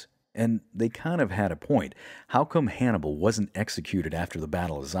points, and they kind of had a point. How come Hannibal wasn't executed after the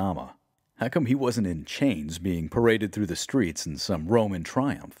Battle of Zama? How come he wasn't in chains being paraded through the streets in some Roman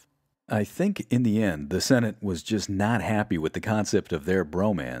triumph? I think in the end, the Senate was just not happy with the concept of their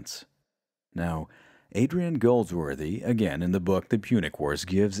bromance. Now, Adrian Goldsworthy, again in the book The Punic Wars,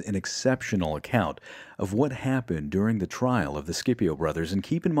 gives an exceptional account of what happened during the trial of the Scipio brothers, and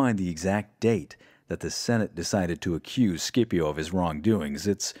keep in mind the exact date that the Senate decided to accuse Scipio of his wrongdoings.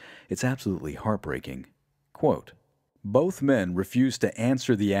 It's absolutely heartbreaking. Quote, both men refused to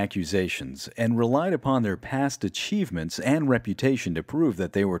answer the accusations and relied upon their past achievements and reputation to prove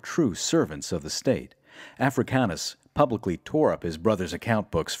that they were true servants of the state. Africanus publicly tore up his brother's account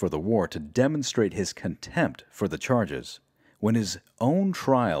books for the war to demonstrate his contempt for the charges. When his own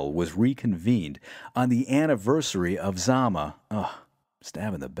trial was reconvened on the anniversary of Zama,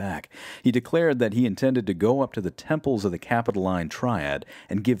 stab in the back, he declared that he intended to go up to the temples of the Capitoline Triad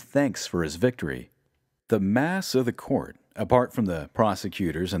and give thanks for his victory. The mass of the court, apart from the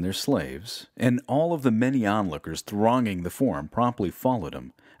prosecutors and their slaves, and all of the many onlookers thronging the forum, promptly followed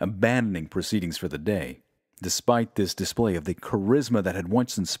him, abandoning proceedings for the day. Despite this display of the charisma that had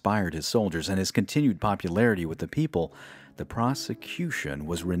once inspired his soldiers and his continued popularity with the people, the prosecution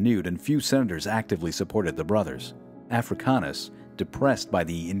was renewed and few senators actively supported the brothers. Africanus, depressed by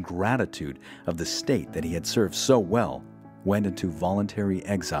the ingratitude of the state that he had served so well, went into voluntary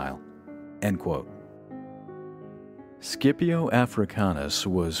exile. End quote. Scipio Africanus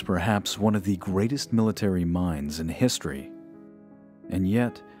was perhaps one of the greatest military minds in history. And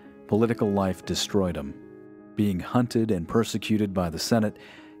yet, political life destroyed him. Being hunted and persecuted by the Senate,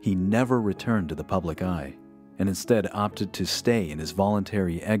 he never returned to the public eye. and instead opted to stay in his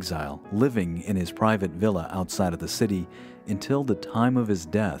voluntary exile, living in his private villa outside of the city until the time of his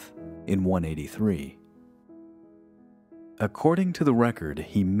death in 183. According to the record,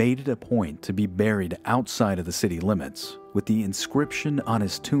 he made it a point to be buried outside of the city limits, with the inscription on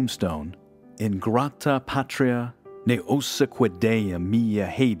his tombstone, Ingrata patria ne ossa quidea mea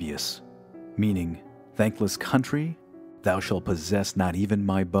habeas, meaning, thankless country, thou shalt possess not even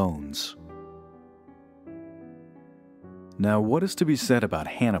my bones. Now, what is to be said about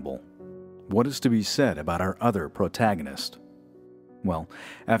Hannibal? What is to be said about our other protagonist? Well,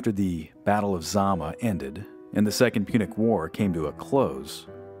 after the Battle of Zama ended, and the Second Punic War came to a close,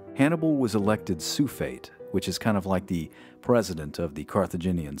 Hannibal was elected suffate, which is kind of like the president of the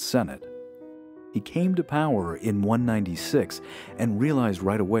Carthaginian Senate. He came to power in 196 and realized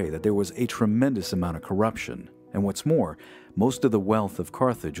right away that there was a tremendous amount of corruption, and what's more, most of the wealth of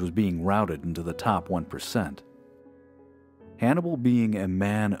Carthage was being routed into the top 1%. Hannibal, being a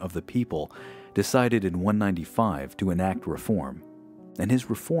man of the people, decided in 195 to enact reform, and his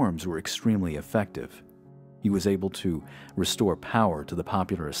reforms were extremely effective. He was able to restore power to the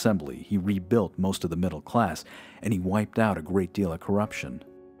popular assembly, he rebuilt most of the middle class, and he wiped out a great deal of corruption.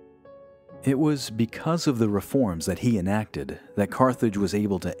 It was because of the reforms that he enacted that Carthage was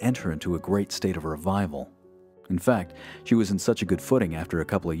able to enter into a great state of revival. In fact, she was in such a good footing after a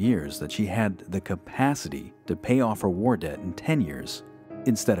couple of years that she had the capacity to pay off her war debt in 10 years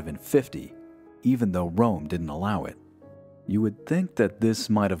instead of in 50, even though Rome didn't allow it. You would think that this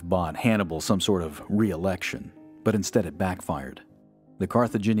might have bought Hannibal some sort of re-election, but instead it backfired. The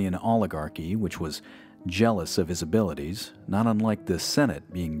Carthaginian oligarchy, which was jealous of his abilities, not unlike the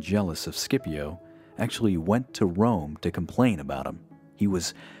Senate being jealous of Scipio, actually went to Rome to complain about him. He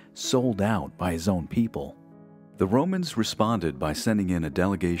was sold out by his own people. The Romans responded by sending in a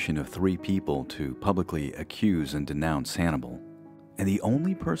delegation of 3 people to publicly accuse and denounce Hannibal. And the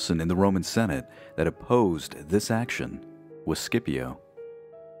only person in the Roman Senate that opposed this action was Scipio.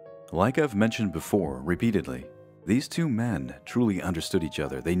 Like I've mentioned before, repeatedly, these two men truly understood each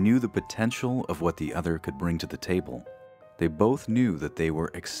other. They knew the potential of what the other could bring to the table. They both knew that they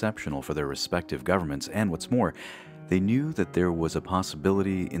were exceptional for their respective governments, and what's more, they knew that there was a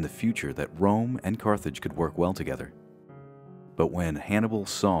possibility in the future that Rome and Carthage could work well together. But when Hannibal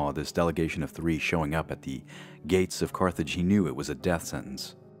saw this delegation of 3 showing up at the gates of Carthage, he knew it was a death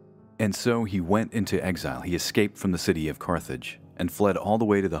sentence. And so he went into exile. He escaped from the city of Carthage and fled all the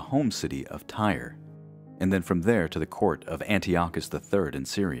way to the home city of Tyre, and then from there to the court of Antiochus III in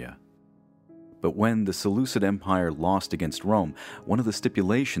Syria. But when the Seleucid Empire lost against Rome, one of the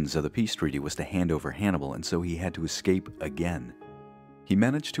stipulations of the peace treaty was to hand over Hannibal, and so he had to escape again. He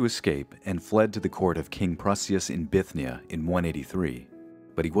managed to escape and fled to the court of King Prusias in Bithynia in 183,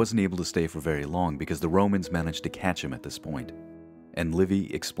 but he wasn't able to stay for very long because the Romans managed to catch him at this point. And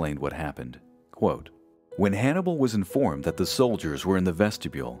Livy explained what happened. Quote, "When Hannibal was informed that the soldiers were in the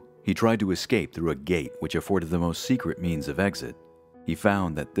vestibule, he tried to escape through a gate which afforded the most secret means of exit. He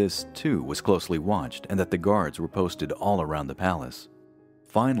found that this, too, was closely watched and that the guards were posted all around the palace.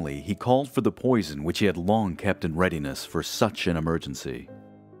 Finally, he called for the poison which he had long kept in readiness for such an emergency.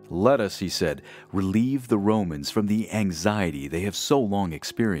 'Let us,' he said, 'relieve the Romans from the anxiety they have so long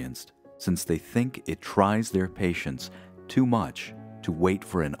experienced, since they think it tries their patience too much to wait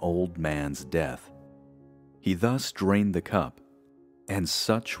for an old man's death.' He thus drained the cup, and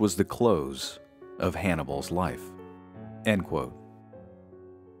such was the close of Hannibal's life." End quote.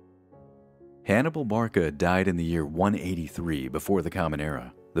 Hannibal Barca died in the year 183 before the Common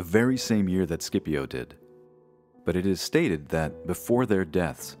Era, the very same year that Scipio did. But it is stated that before their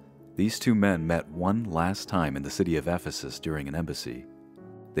deaths, these two men met one last time in the city of Ephesus during an embassy.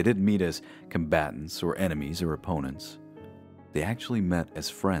 They didn't meet as combatants or enemies or opponents. They actually met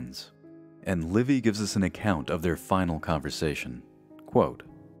as friends. And Livy gives us an account of their final conversation. Quote,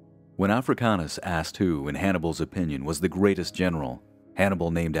 "When Africanus asked who, in Hannibal's opinion, was the greatest general,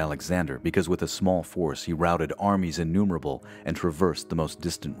 Hannibal named Alexander because with a small force he routed armies innumerable and traversed the most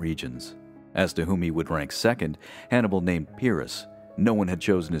distant regions. As to whom he would rank second, Hannibal named Pyrrhus. No one had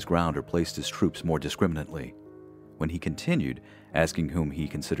chosen his ground or placed his troops more discriminately. When he continued, asking whom he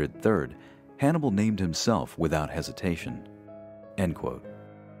considered third, Hannibal named himself without hesitation." End quote.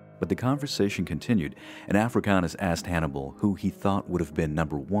 But the conversation continued, and Africanus asked Hannibal who he thought would have been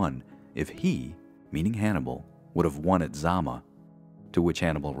number 1 if he, meaning Hannibal, would have won at Zama. To which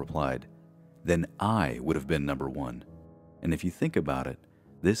Hannibal replied, "Then I would have been number 1. And if you think about it,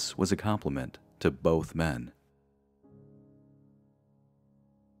 this was a compliment to both men.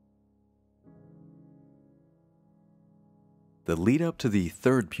 The lead up to the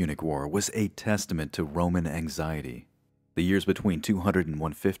Third Punic War was a testament to Roman anxiety. The years between 200 and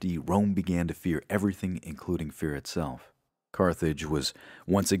 150, Rome began to fear everything, including fear itself. Carthage was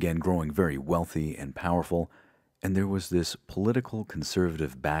once again growing very wealthy and powerful, and there was this political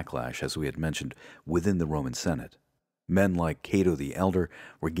conservative backlash, as we had mentioned, within the Roman Senate. Men like Cato the Elder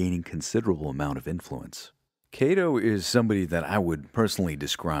were gaining considerable amount of influence. Cato is somebody that I would personally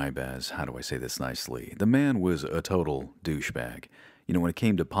describe as, how do I say this nicely? The man was a total douchebag. When it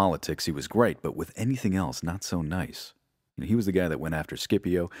came to politics, he was great, but with anything else, not so nice. He was the guy that went after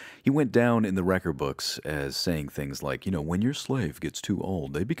Scipio. He went down in the record books as saying things like, when your slave gets too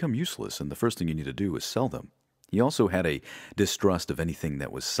old, they become useless, and the first thing you need to do is sell them. He also had a distrust of anything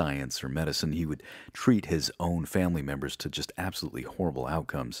that was science or medicine. He would treat his own family members to just absolutely horrible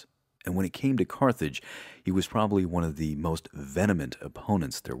outcomes. And when it came to Carthage, he was probably one of the most vehement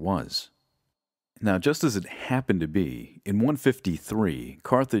opponents there was. Now, just as it happened to be, in 153,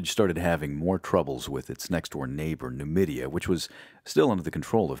 Carthage started having more troubles with its next-door neighbor, Numidia, which was still under the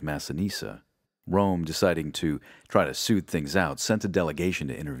control of Massinissa. Rome, deciding to try to soothe things out, sent a delegation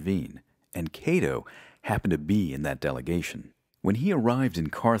to intervene, and Cato happened to be in that delegation. When he arrived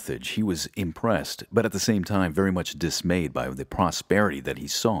in Carthage, he was impressed, but at the same time very much dismayed by the prosperity that he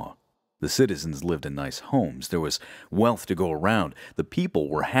saw. The citizens lived in nice homes. There was wealth to go around. The people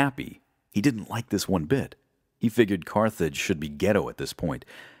were happy. He didn't like this one bit. He figured Carthage should be ghetto at this point.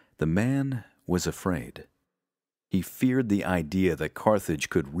 The man was afraid. He feared the idea that Carthage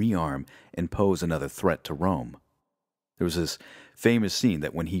could rearm and pose another threat to Rome. There was this famous scene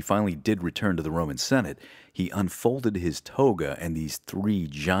that when he finally did return to the Roman Senate, he unfolded his toga and these 3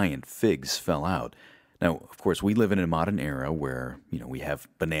 giant figs fell out. Now, of course, we live in a modern era where, we have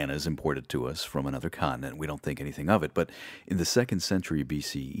bananas imported to us from another continent. We don't think anything of it. But in the 2nd century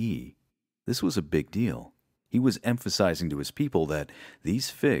BCE, this was a big deal. He was emphasizing to his people that these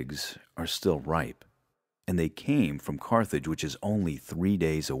figs are still ripe. And they came from Carthage, which is only 3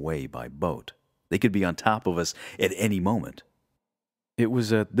 days away by boat. They could be on top of us at any moment. It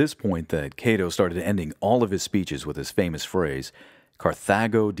was at this point that Cato started ending all of his speeches with his famous phrase,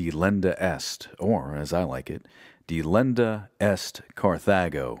 Carthago delenda est, or, as I like it, delenda est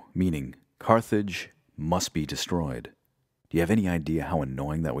Carthago, meaning Carthage must be destroyed. Do you have any idea how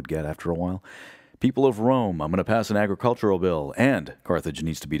annoying that would get after a while? People of Rome, I'm going to pass an agricultural bill, and Carthage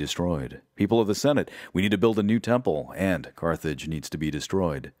needs to be destroyed. People of the Senate, we need to build a new temple, and Carthage needs to be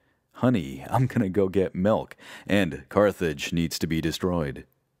destroyed. Honey, I'm going to go get milk, and Carthage needs to be destroyed.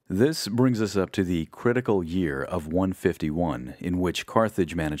 This brings us up to the critical year of 151, in which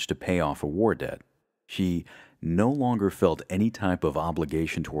Carthage managed to pay off a war debt. She no longer felt any type of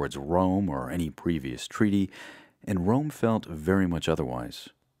obligation towards Rome or any previous treaty, and Rome felt very much otherwise.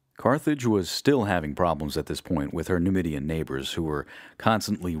 Carthage was still having problems at this point with her Numidian neighbors who were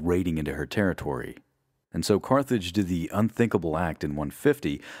constantly raiding into her territory. And so Carthage did the unthinkable act in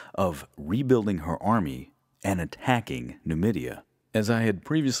 150 of rebuilding her army and attacking Numidia. As I had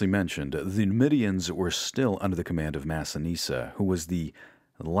previously mentioned, the Numidians were still under the command of Massinissa, who was the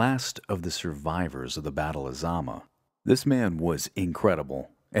last of the survivors of the Battle of Zama. This man was incredible.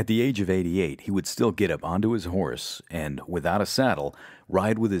 At the age of 88, he would still get up onto his horse and, without a saddle,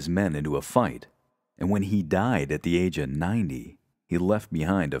 ride with his men into a fight. And when he died at the age of 90, he left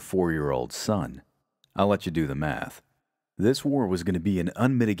behind a 4-year-old son. I'll let you do the math. This war was going to be an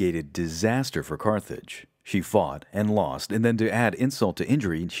unmitigated disaster for Carthage. She fought and lost, and then to add insult to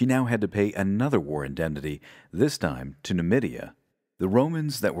injury, she now had to pay another war indemnity, this time to Numidia. The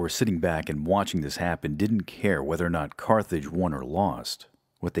Romans that were sitting back and watching this happen didn't care whether or not Carthage won or lost.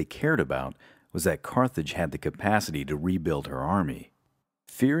 What they cared about was that Carthage had the capacity to rebuild her army.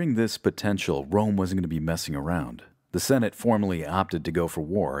 Fearing this potential, Rome wasn't going to be messing around. The Senate formally opted to go for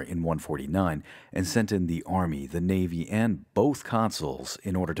war in 149 and sent in the army, the navy, and both consuls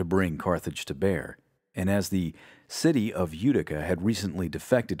in order to bring Carthage to bear. And as the city of Utica had recently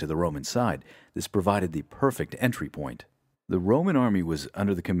defected to the Roman side, this provided the perfect entry point. The Roman army was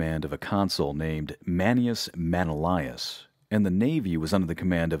under the command of a consul named Manius Manilius, and the navy was under the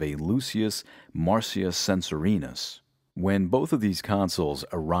command of a Lucius Marcius Censorinus. When both of these consuls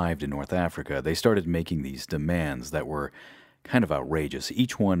arrived in North Africa, they started making these demands that were kind of outrageous,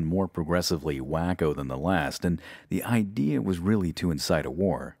 each one more progressively wacko than the last, and the idea was really to incite a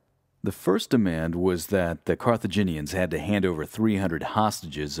war. The first demand was that the Carthaginians had to hand over 300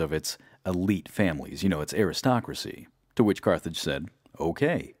 hostages of its elite families, its aristocracy, to which Carthage said,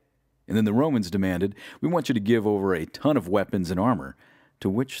 okay. And then the Romans demanded, we want you to give over a ton of weapons and armor, to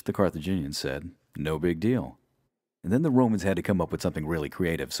which the Carthaginians said, no big deal. And then the Romans had to come up with something really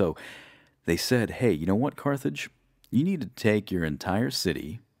creative, so they said, hey, you know what, Carthage? You need to take your entire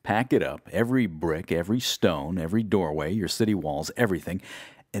city, pack it up, every brick, every stone, every doorway, your city walls, everything,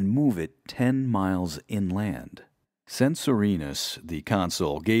 and move it 10 miles inland. Censorinus, the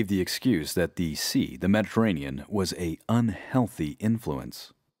consul, gave the excuse that the sea, the Mediterranean, was an unhealthy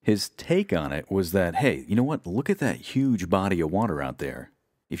influence. His take on it was that, hey, you know what? Look at that huge body of water out there.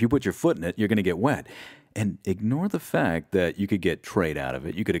 If you put your foot in it, you're going to get wet. And ignore the fact that you could get trade out of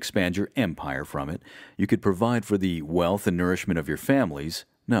it, you could expand your empire from it, you could provide for the wealth and nourishment of your families.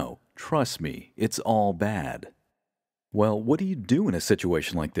 No, trust me, it's all bad. Well, what do you do in a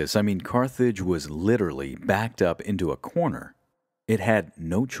situation like this? I mean, Carthage was literally backed up into a corner. It had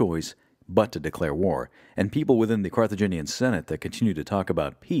no choice but to declare war, and people within the Carthaginian Senate that continued to talk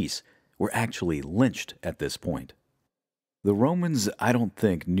about peace were actually lynched at this point. The Romans, I don't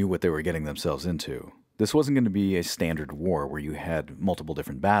think, knew what they were getting themselves into. This wasn't going to be a standard war where you had multiple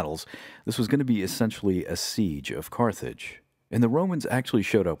different battles. This was going to be essentially a siege of Carthage. And the Romans actually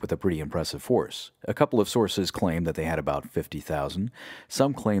showed up with a pretty impressive force. A couple of sources claim that they had about 50,000.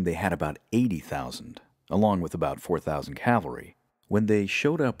 Some claim they had about 80,000, along with about 4,000 cavalry. When they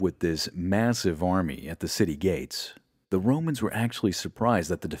showed up with this massive army at the city gates, the Romans were actually surprised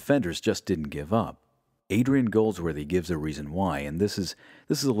that the defenders just didn't give up. Adrian Goldsworthy gives a reason why, and this is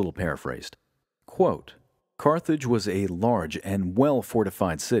a little paraphrased. Quote, Carthage was a large and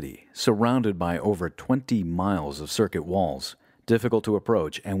well-fortified city, surrounded by over 20 miles of circuit walls. Difficult to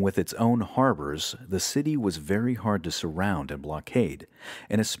approach, and with its own harbors, the city was very hard to surround and blockade.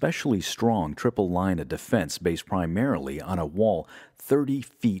 An especially strong triple line of defense based primarily on a wall 30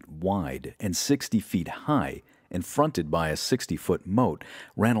 feet wide and 60 feet high and fronted by a 60-foot moat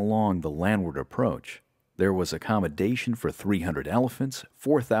ran along the landward approach. There was accommodation for 300 elephants,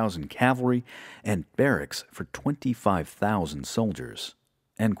 4,000 cavalry, and barracks for 25,000 soldiers.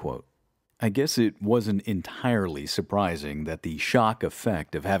 End quote. I guess it wasn't entirely surprising that the shock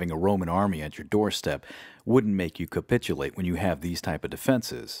effect of having a Roman army at your doorstep wouldn't make you capitulate when you have these type of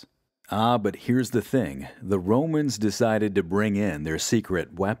defenses. But here's the thing. The Romans decided to bring in their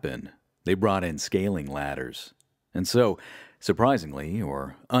secret weapon. They brought in scaling ladders. And so, surprisingly,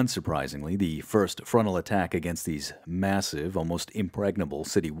 or unsurprisingly, the first frontal attack against these massive, almost impregnable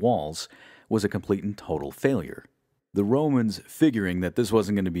city walls was a complete and total failure. The Romans, figuring that this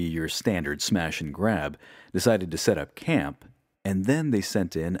wasn't going to be your standard smash and grab, decided to set up camp, and then they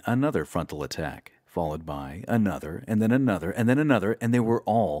sent in another frontal attack, followed by another, and then another, and then another, and they were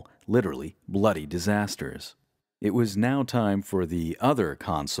all, literally, bloody disasters. It was now time for the other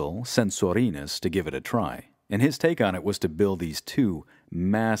consul, Censorinus, to give it a try. And his take on it was to build these two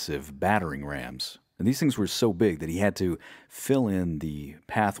massive battering rams. And these things were so big that he had to fill in the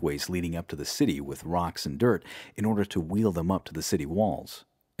pathways leading up to the city with rocks and dirt in order to wheel them up to the city walls.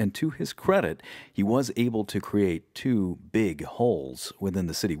 And to his credit, he was able to create two big holes within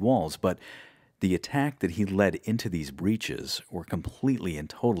the city walls, but the attack that he led into these breaches were completely and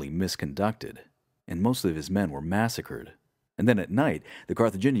totally misconducted, and most of his men were massacred. And then at night, the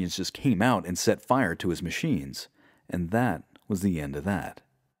Carthaginians just came out and set fire to his machines. And that was the end of that.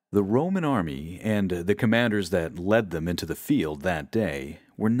 The Roman army and the commanders that led them into the field that day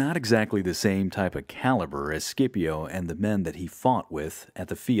were not exactly the same type of caliber as Scipio and the men that he fought with at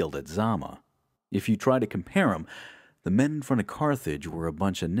the field at Zama. If you try to compare them, the men in front of Carthage were a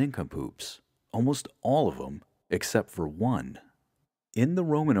bunch of nincompoops. Almost all of them, except for one. In the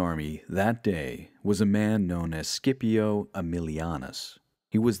Roman army that day was a man known as Scipio Aemilianus.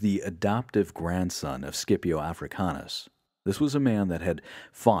 He was the adoptive grandson of Scipio Africanus. This was a man that had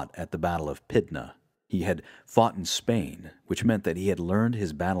fought at the Battle of Pydna. He had fought in Spain, which meant that he had learned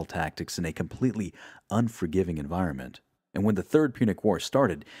his battle tactics in a completely unforgiving environment. And when the Third Punic War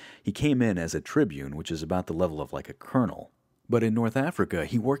started, he came in as a tribune, which is about the level of like a colonel. But in North Africa,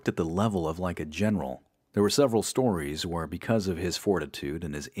 he worked at the level of like a general. There were several stories where, because of his fortitude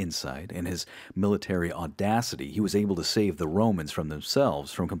and his insight and his military audacity, he was able to save the Romans from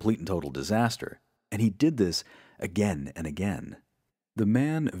themselves from complete and total disaster. And he did this again and again. The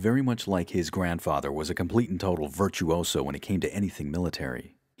man, very much like his grandfather, was a complete and total virtuoso when it came to anything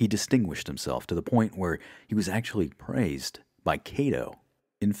military. He distinguished himself to the point where he was actually praised by Cato.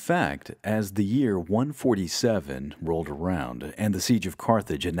 In fact, as the year 147 rolled around and the siege of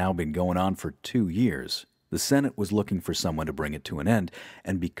Carthage had now been going on for 2 years, the Senate was looking for someone to bring it to an end,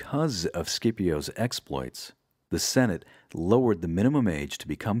 and because of Scipio's exploits, the Senate lowered the minimum age to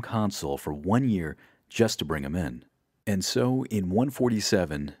become consul for 1 year just to bring him in. And so, in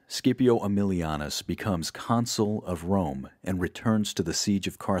 147, Scipio Aemilianus becomes consul of Rome and returns to the siege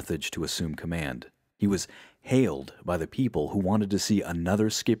of Carthage to assume command. He was hailed by the people who wanted to see another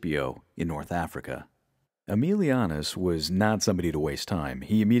Scipio in North Africa. Aemilianus was not somebody to waste time.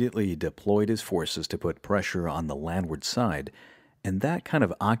 He immediately deployed his forces to put pressure on the landward side, and that kind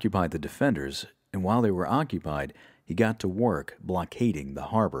of occupied the defenders, and while they were occupied, he got to work blockading the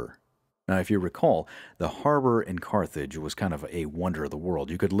harbor. Now, if you recall, the harbor in Carthage was kind of a wonder of the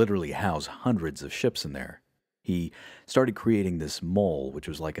world. You could literally house hundreds of ships in there. He started creating this mole, which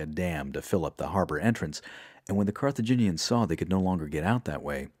was like a dam to fill up the harbor entrance, and when the Carthaginians saw they could no longer get out that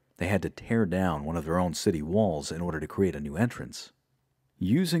way, they had to tear down one of their own city walls in order to create a new entrance.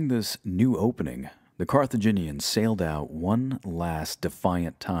 Using this new opening, the Carthaginians sailed out one last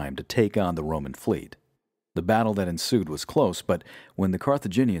defiant time to take on the Roman fleet. The battle that ensued was close, but when the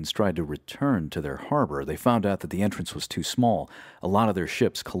Carthaginians tried to return to their harbor, they found out that the entrance was too small, a lot of their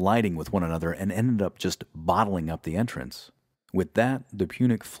ships colliding with one another and ended up just bottling up the entrance. With that, the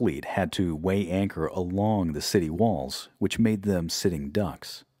Punic fleet had to weigh anchor along the city walls, which made them sitting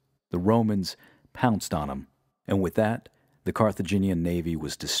ducks. The Romans pounced on them, and with that, the Carthaginian navy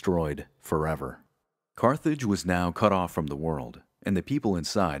was destroyed forever. Carthage was now cut off from the world, and the people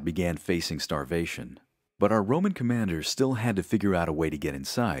inside began facing starvation. But our Roman commander still had to figure out a way to get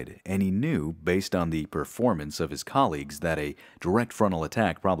inside, and he knew, based on the performance of his colleagues, that a direct frontal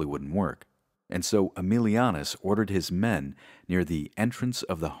attack probably wouldn't work. And so Aemilianus ordered his men near the entrance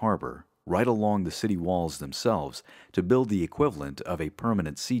of the harbor, right along the city walls themselves, to build the equivalent of a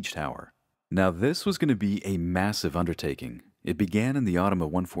permanent siege tower. Now this was going to be a massive undertaking. It began in the autumn of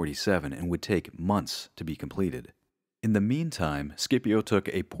 147 and would take months to be completed. In the meantime, Scipio took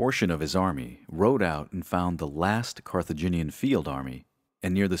a portion of his army, rode out and found the last Carthaginian field army,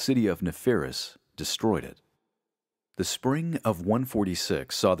 and near the city of Nephrys, destroyed it. The spring of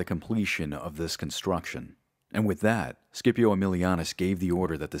 146 saw the completion of this construction, and with that, Scipio Aemilianus gave the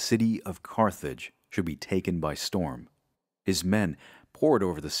order that the city of Carthage should be taken by storm. His men poured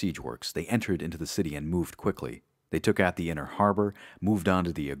over the siege works, they entered into the city and moved quickly. They took out the inner harbor, moved on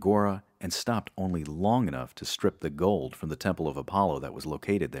to the agora, and stopped only long enough to strip the gold from the temple of Apollo that was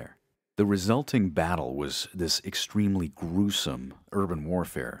located there. The resulting battle was this extremely gruesome urban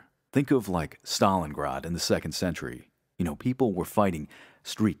warfare. Think of like Stalingrad in the 2nd century. People were fighting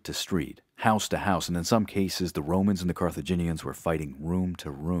street to street, house to house, and in some cases the Romans and the Carthaginians were fighting room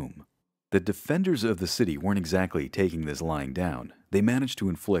to room. The defenders of the city weren't exactly taking this lying down. They managed to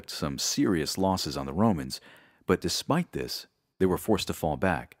inflict some serious losses on the Romans, but despite this, they were forced to fall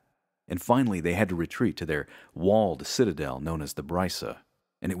back. And finally, they had to retreat to their walled citadel known as the Brysa.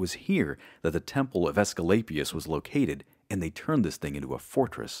 And it was here that the temple of Aesculapius was located, and they turned this thing into a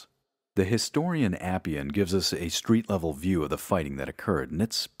fortress. The historian Appian gives us a street-level view of the fighting that occurred, and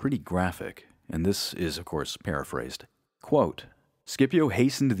it's pretty graphic. And this is, of course, paraphrased. Quote, Scipio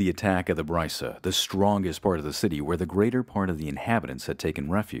hastened to the attack of the Brysa, the strongest part of the city where the greater part of the inhabitants had taken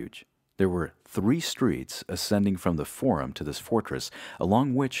refuge. There were 3 streets ascending from the forum to this fortress,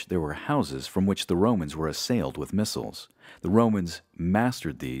 along which there were houses from which the Romans were assailed with missiles. The Romans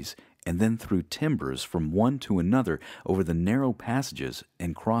mastered these and then threw timbers from one to another over the narrow passages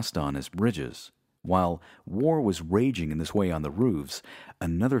and crossed on as bridges. While war was raging in this way on the roofs,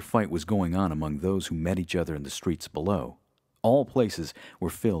 another fight was going on among those who met each other in the streets below. All places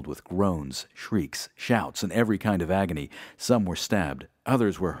were filled with groans, shrieks, shouts, and every kind of agony. Some were stabbed,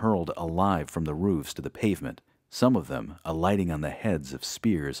 others were hurled alive from the roofs to the pavement, some of them alighting on the heads of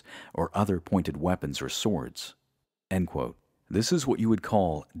spears or other pointed weapons or swords. End quote. This is what you would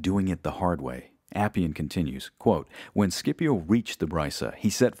call doing it the hard way. Appian continues, quote, When Scipio reached the Brysa, he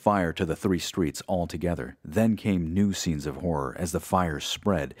set fire to the 3 streets altogether. Then came new scenes of horror as the fire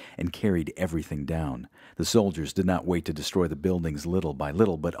spread and carried everything down. The soldiers did not wait to destroy the buildings little by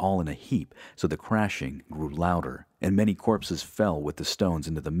little, but all in a heap, so the crashing grew louder, and many corpses fell with the stones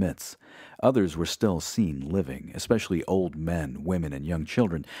into the midst. Others were still seen living, especially old men, women, and young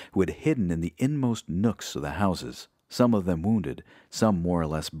children who had hidden in the inmost nooks of the houses. Some of them wounded, some more or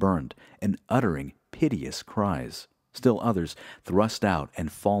less burned, and uttering piteous cries. Still others, thrust out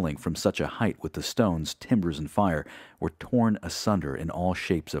and falling from such a height with the stones, timbers, and fire, were torn asunder in all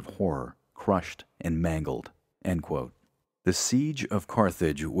shapes of horror, crushed and mangled. End quote. The siege of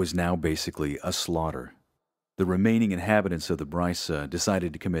Carthage was now basically a slaughter. The remaining inhabitants of the Brysa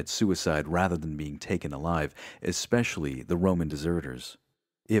decided to commit suicide rather than being taken alive, especially the Roman deserters.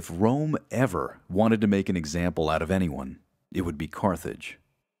 If Rome ever wanted to make an example out of anyone, it would be Carthage.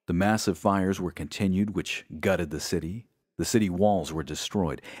 The massive fires were continued, which gutted the city. The city walls were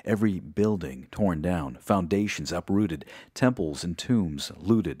destroyed, every building torn down, foundations uprooted, temples and tombs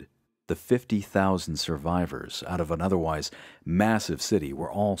looted. The 50,000 survivors out of an otherwise massive city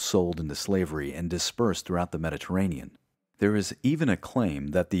were all sold into slavery and dispersed throughout the Mediterranean. There is even a claim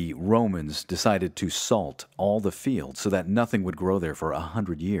that the Romans decided to salt all the fields so that nothing would grow there for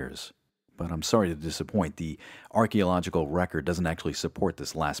 100 years. But I'm sorry to disappoint, the archaeological record doesn't actually support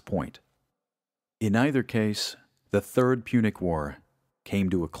this last point. In either case, the Third Punic War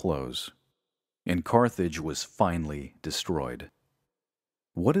came to a close, and Carthage was finally destroyed.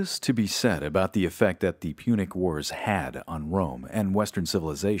 What is to be said about the effect that the Punic Wars had on Rome, and Western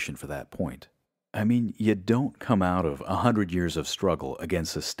civilization for that point? I mean, you don't come out of 100 years of struggle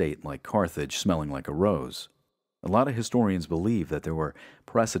against a state like Carthage smelling like a rose. A lot of historians believe that there were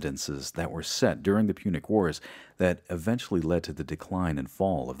precedences that were set during the Punic Wars that eventually led to the decline and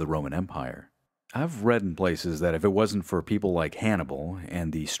fall of the Roman Empire. I've read in places that if it wasn't for people like Hannibal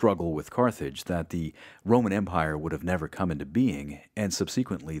and the struggle with Carthage, that the Roman Empire would have never come into being, and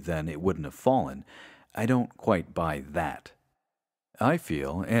subsequently then it wouldn't have fallen. I don't quite buy that. I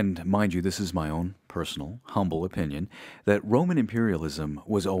feel, and mind you, this is my own personal, humble opinion, that Roman imperialism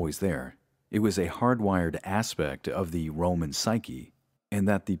was always there. It was a hardwired aspect of the Roman psyche, and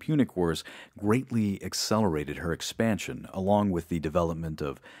that the Punic Wars greatly accelerated her expansion, along with the development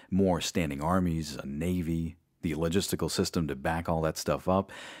of more standing armies, a navy, the logistical system to back all that stuff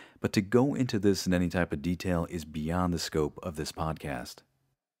up. But to go into this in any type of detail is beyond the scope of this podcast.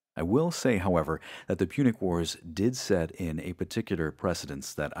 I will say, however, that the Punic Wars did set in a particular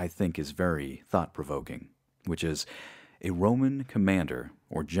precedence that I think is very thought-provoking, which is a Roman commander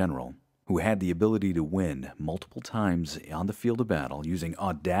or general who had the ability to win multiple times on the field of battle using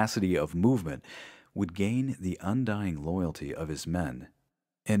audacity of movement would gain the undying loyalty of his men.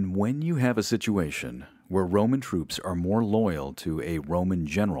 And when you have a situation where Roman troops are more loyal to a Roman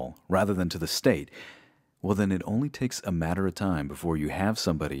general rather than to the state, well, then it only takes a matter of time before you have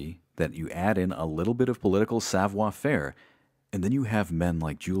somebody that you add in a little bit of political savoir-faire, and then you have men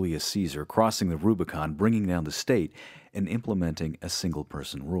like Julius Caesar crossing the Rubicon, bringing down the state, and implementing a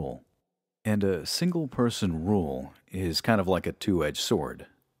single-person rule. And a single-person rule is kind of like a two-edged sword.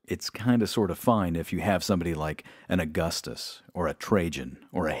 It's kind of sort of fine if you have somebody like an Augustus, or a Trajan,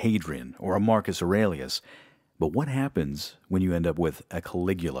 or a Hadrian, or a Marcus Aurelius. But what happens when you end up with a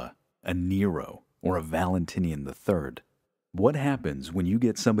Caligula, a Nero, or a Valentinian III? What happens when you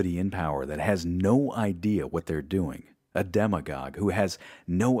get somebody in power that has no idea what they're doing, a demagogue who has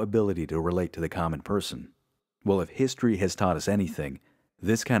no ability to relate to the common person? Well, if history has taught us anything,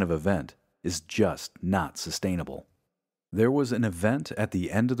 this kind of event is just not sustainable. There was an event at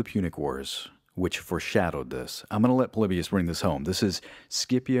the end of the Punic Wars which foreshadowed this. I'm going to let Polybius bring this home. This is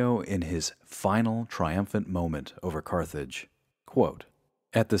Scipio in his final triumphant moment over Carthage. Quote,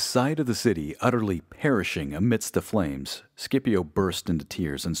 "At the sight of the city utterly perishing amidst the flames, Scipio burst into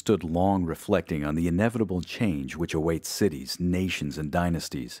tears and stood long reflecting on the inevitable change which awaits cities, nations, and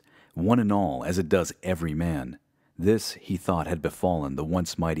dynasties, one and all, as it does every man. This, he thought, had befallen the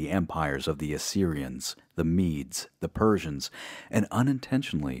once mighty empires of the Assyrians, the Medes, the Persians, and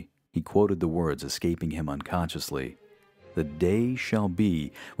unintentionally he quoted the words escaping him unconsciously. 'The day shall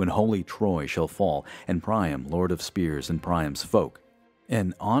be when holy Troy shall fall, and Priam, lord of spears, and Priam's folk.'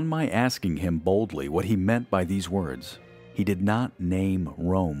 And on my asking him boldly what he meant by these words, he did not name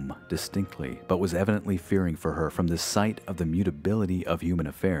Rome distinctly, but was evidently fearing for her from the sight of the mutability of human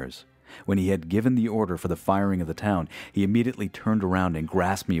affairs. When he had given the order for the firing of the town, he immediately turned around and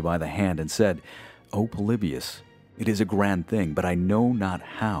grasped me by the hand and said, 'O Polybius, it is a grand thing, but I know not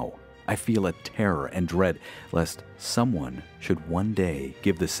how. I feel a terror and dread lest someone should one day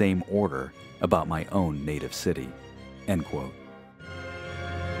give the same order about my own native city.'" End quote.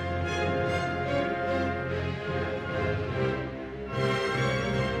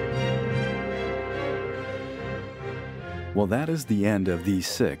 Well, that is the end of the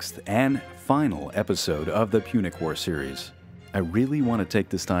 6th and final episode of the Punic War series. I really want to take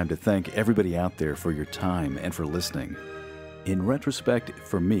this time to thank everybody out there for your time and for listening. In retrospect,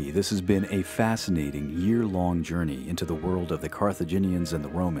 for me, this has been a fascinating year-long journey into the world of the Carthaginians and the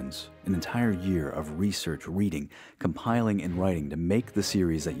Romans, an entire year of research, reading, compiling, and writing to make the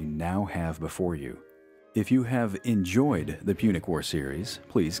series that you now have before you. If you have enjoyed the Punic War series,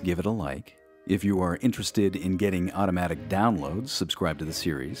 please give it a like. If you are interested in getting automatic downloads, subscribe to the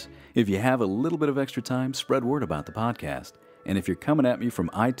series. If you have a little bit of extra time, spread word about the podcast. And if you're coming at me from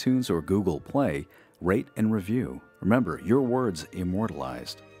iTunes or Google Play, rate and review. Remember, your words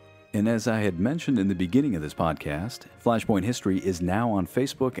immortalized. And as I had mentioned in the beginning of this podcast, Flashpoint History is now on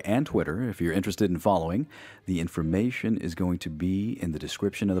Facebook and Twitter if you're interested in following. The information is going to be in the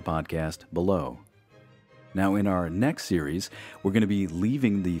description of the podcast below. Now, in our next series, we're going to be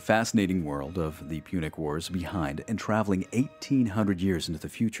leaving the fascinating world of the Punic Wars behind and traveling 1,800 years into the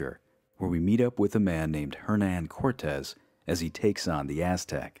future, where we meet up with a man named Hernan Cortez as he takes on the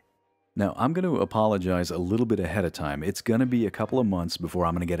Aztec. Now, I'm going to apologize a little bit ahead of time. It's going to be a couple of months before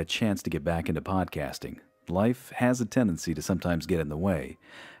I'm going to get a chance to get back into podcasting. Life has a tendency to sometimes get in the way.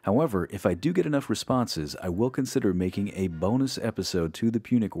 However, if I do get enough responses, I will consider making a bonus episode to the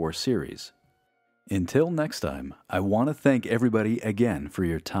Punic War series. Until next time, I want to thank everybody again for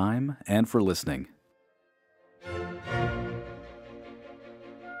your time and for listening.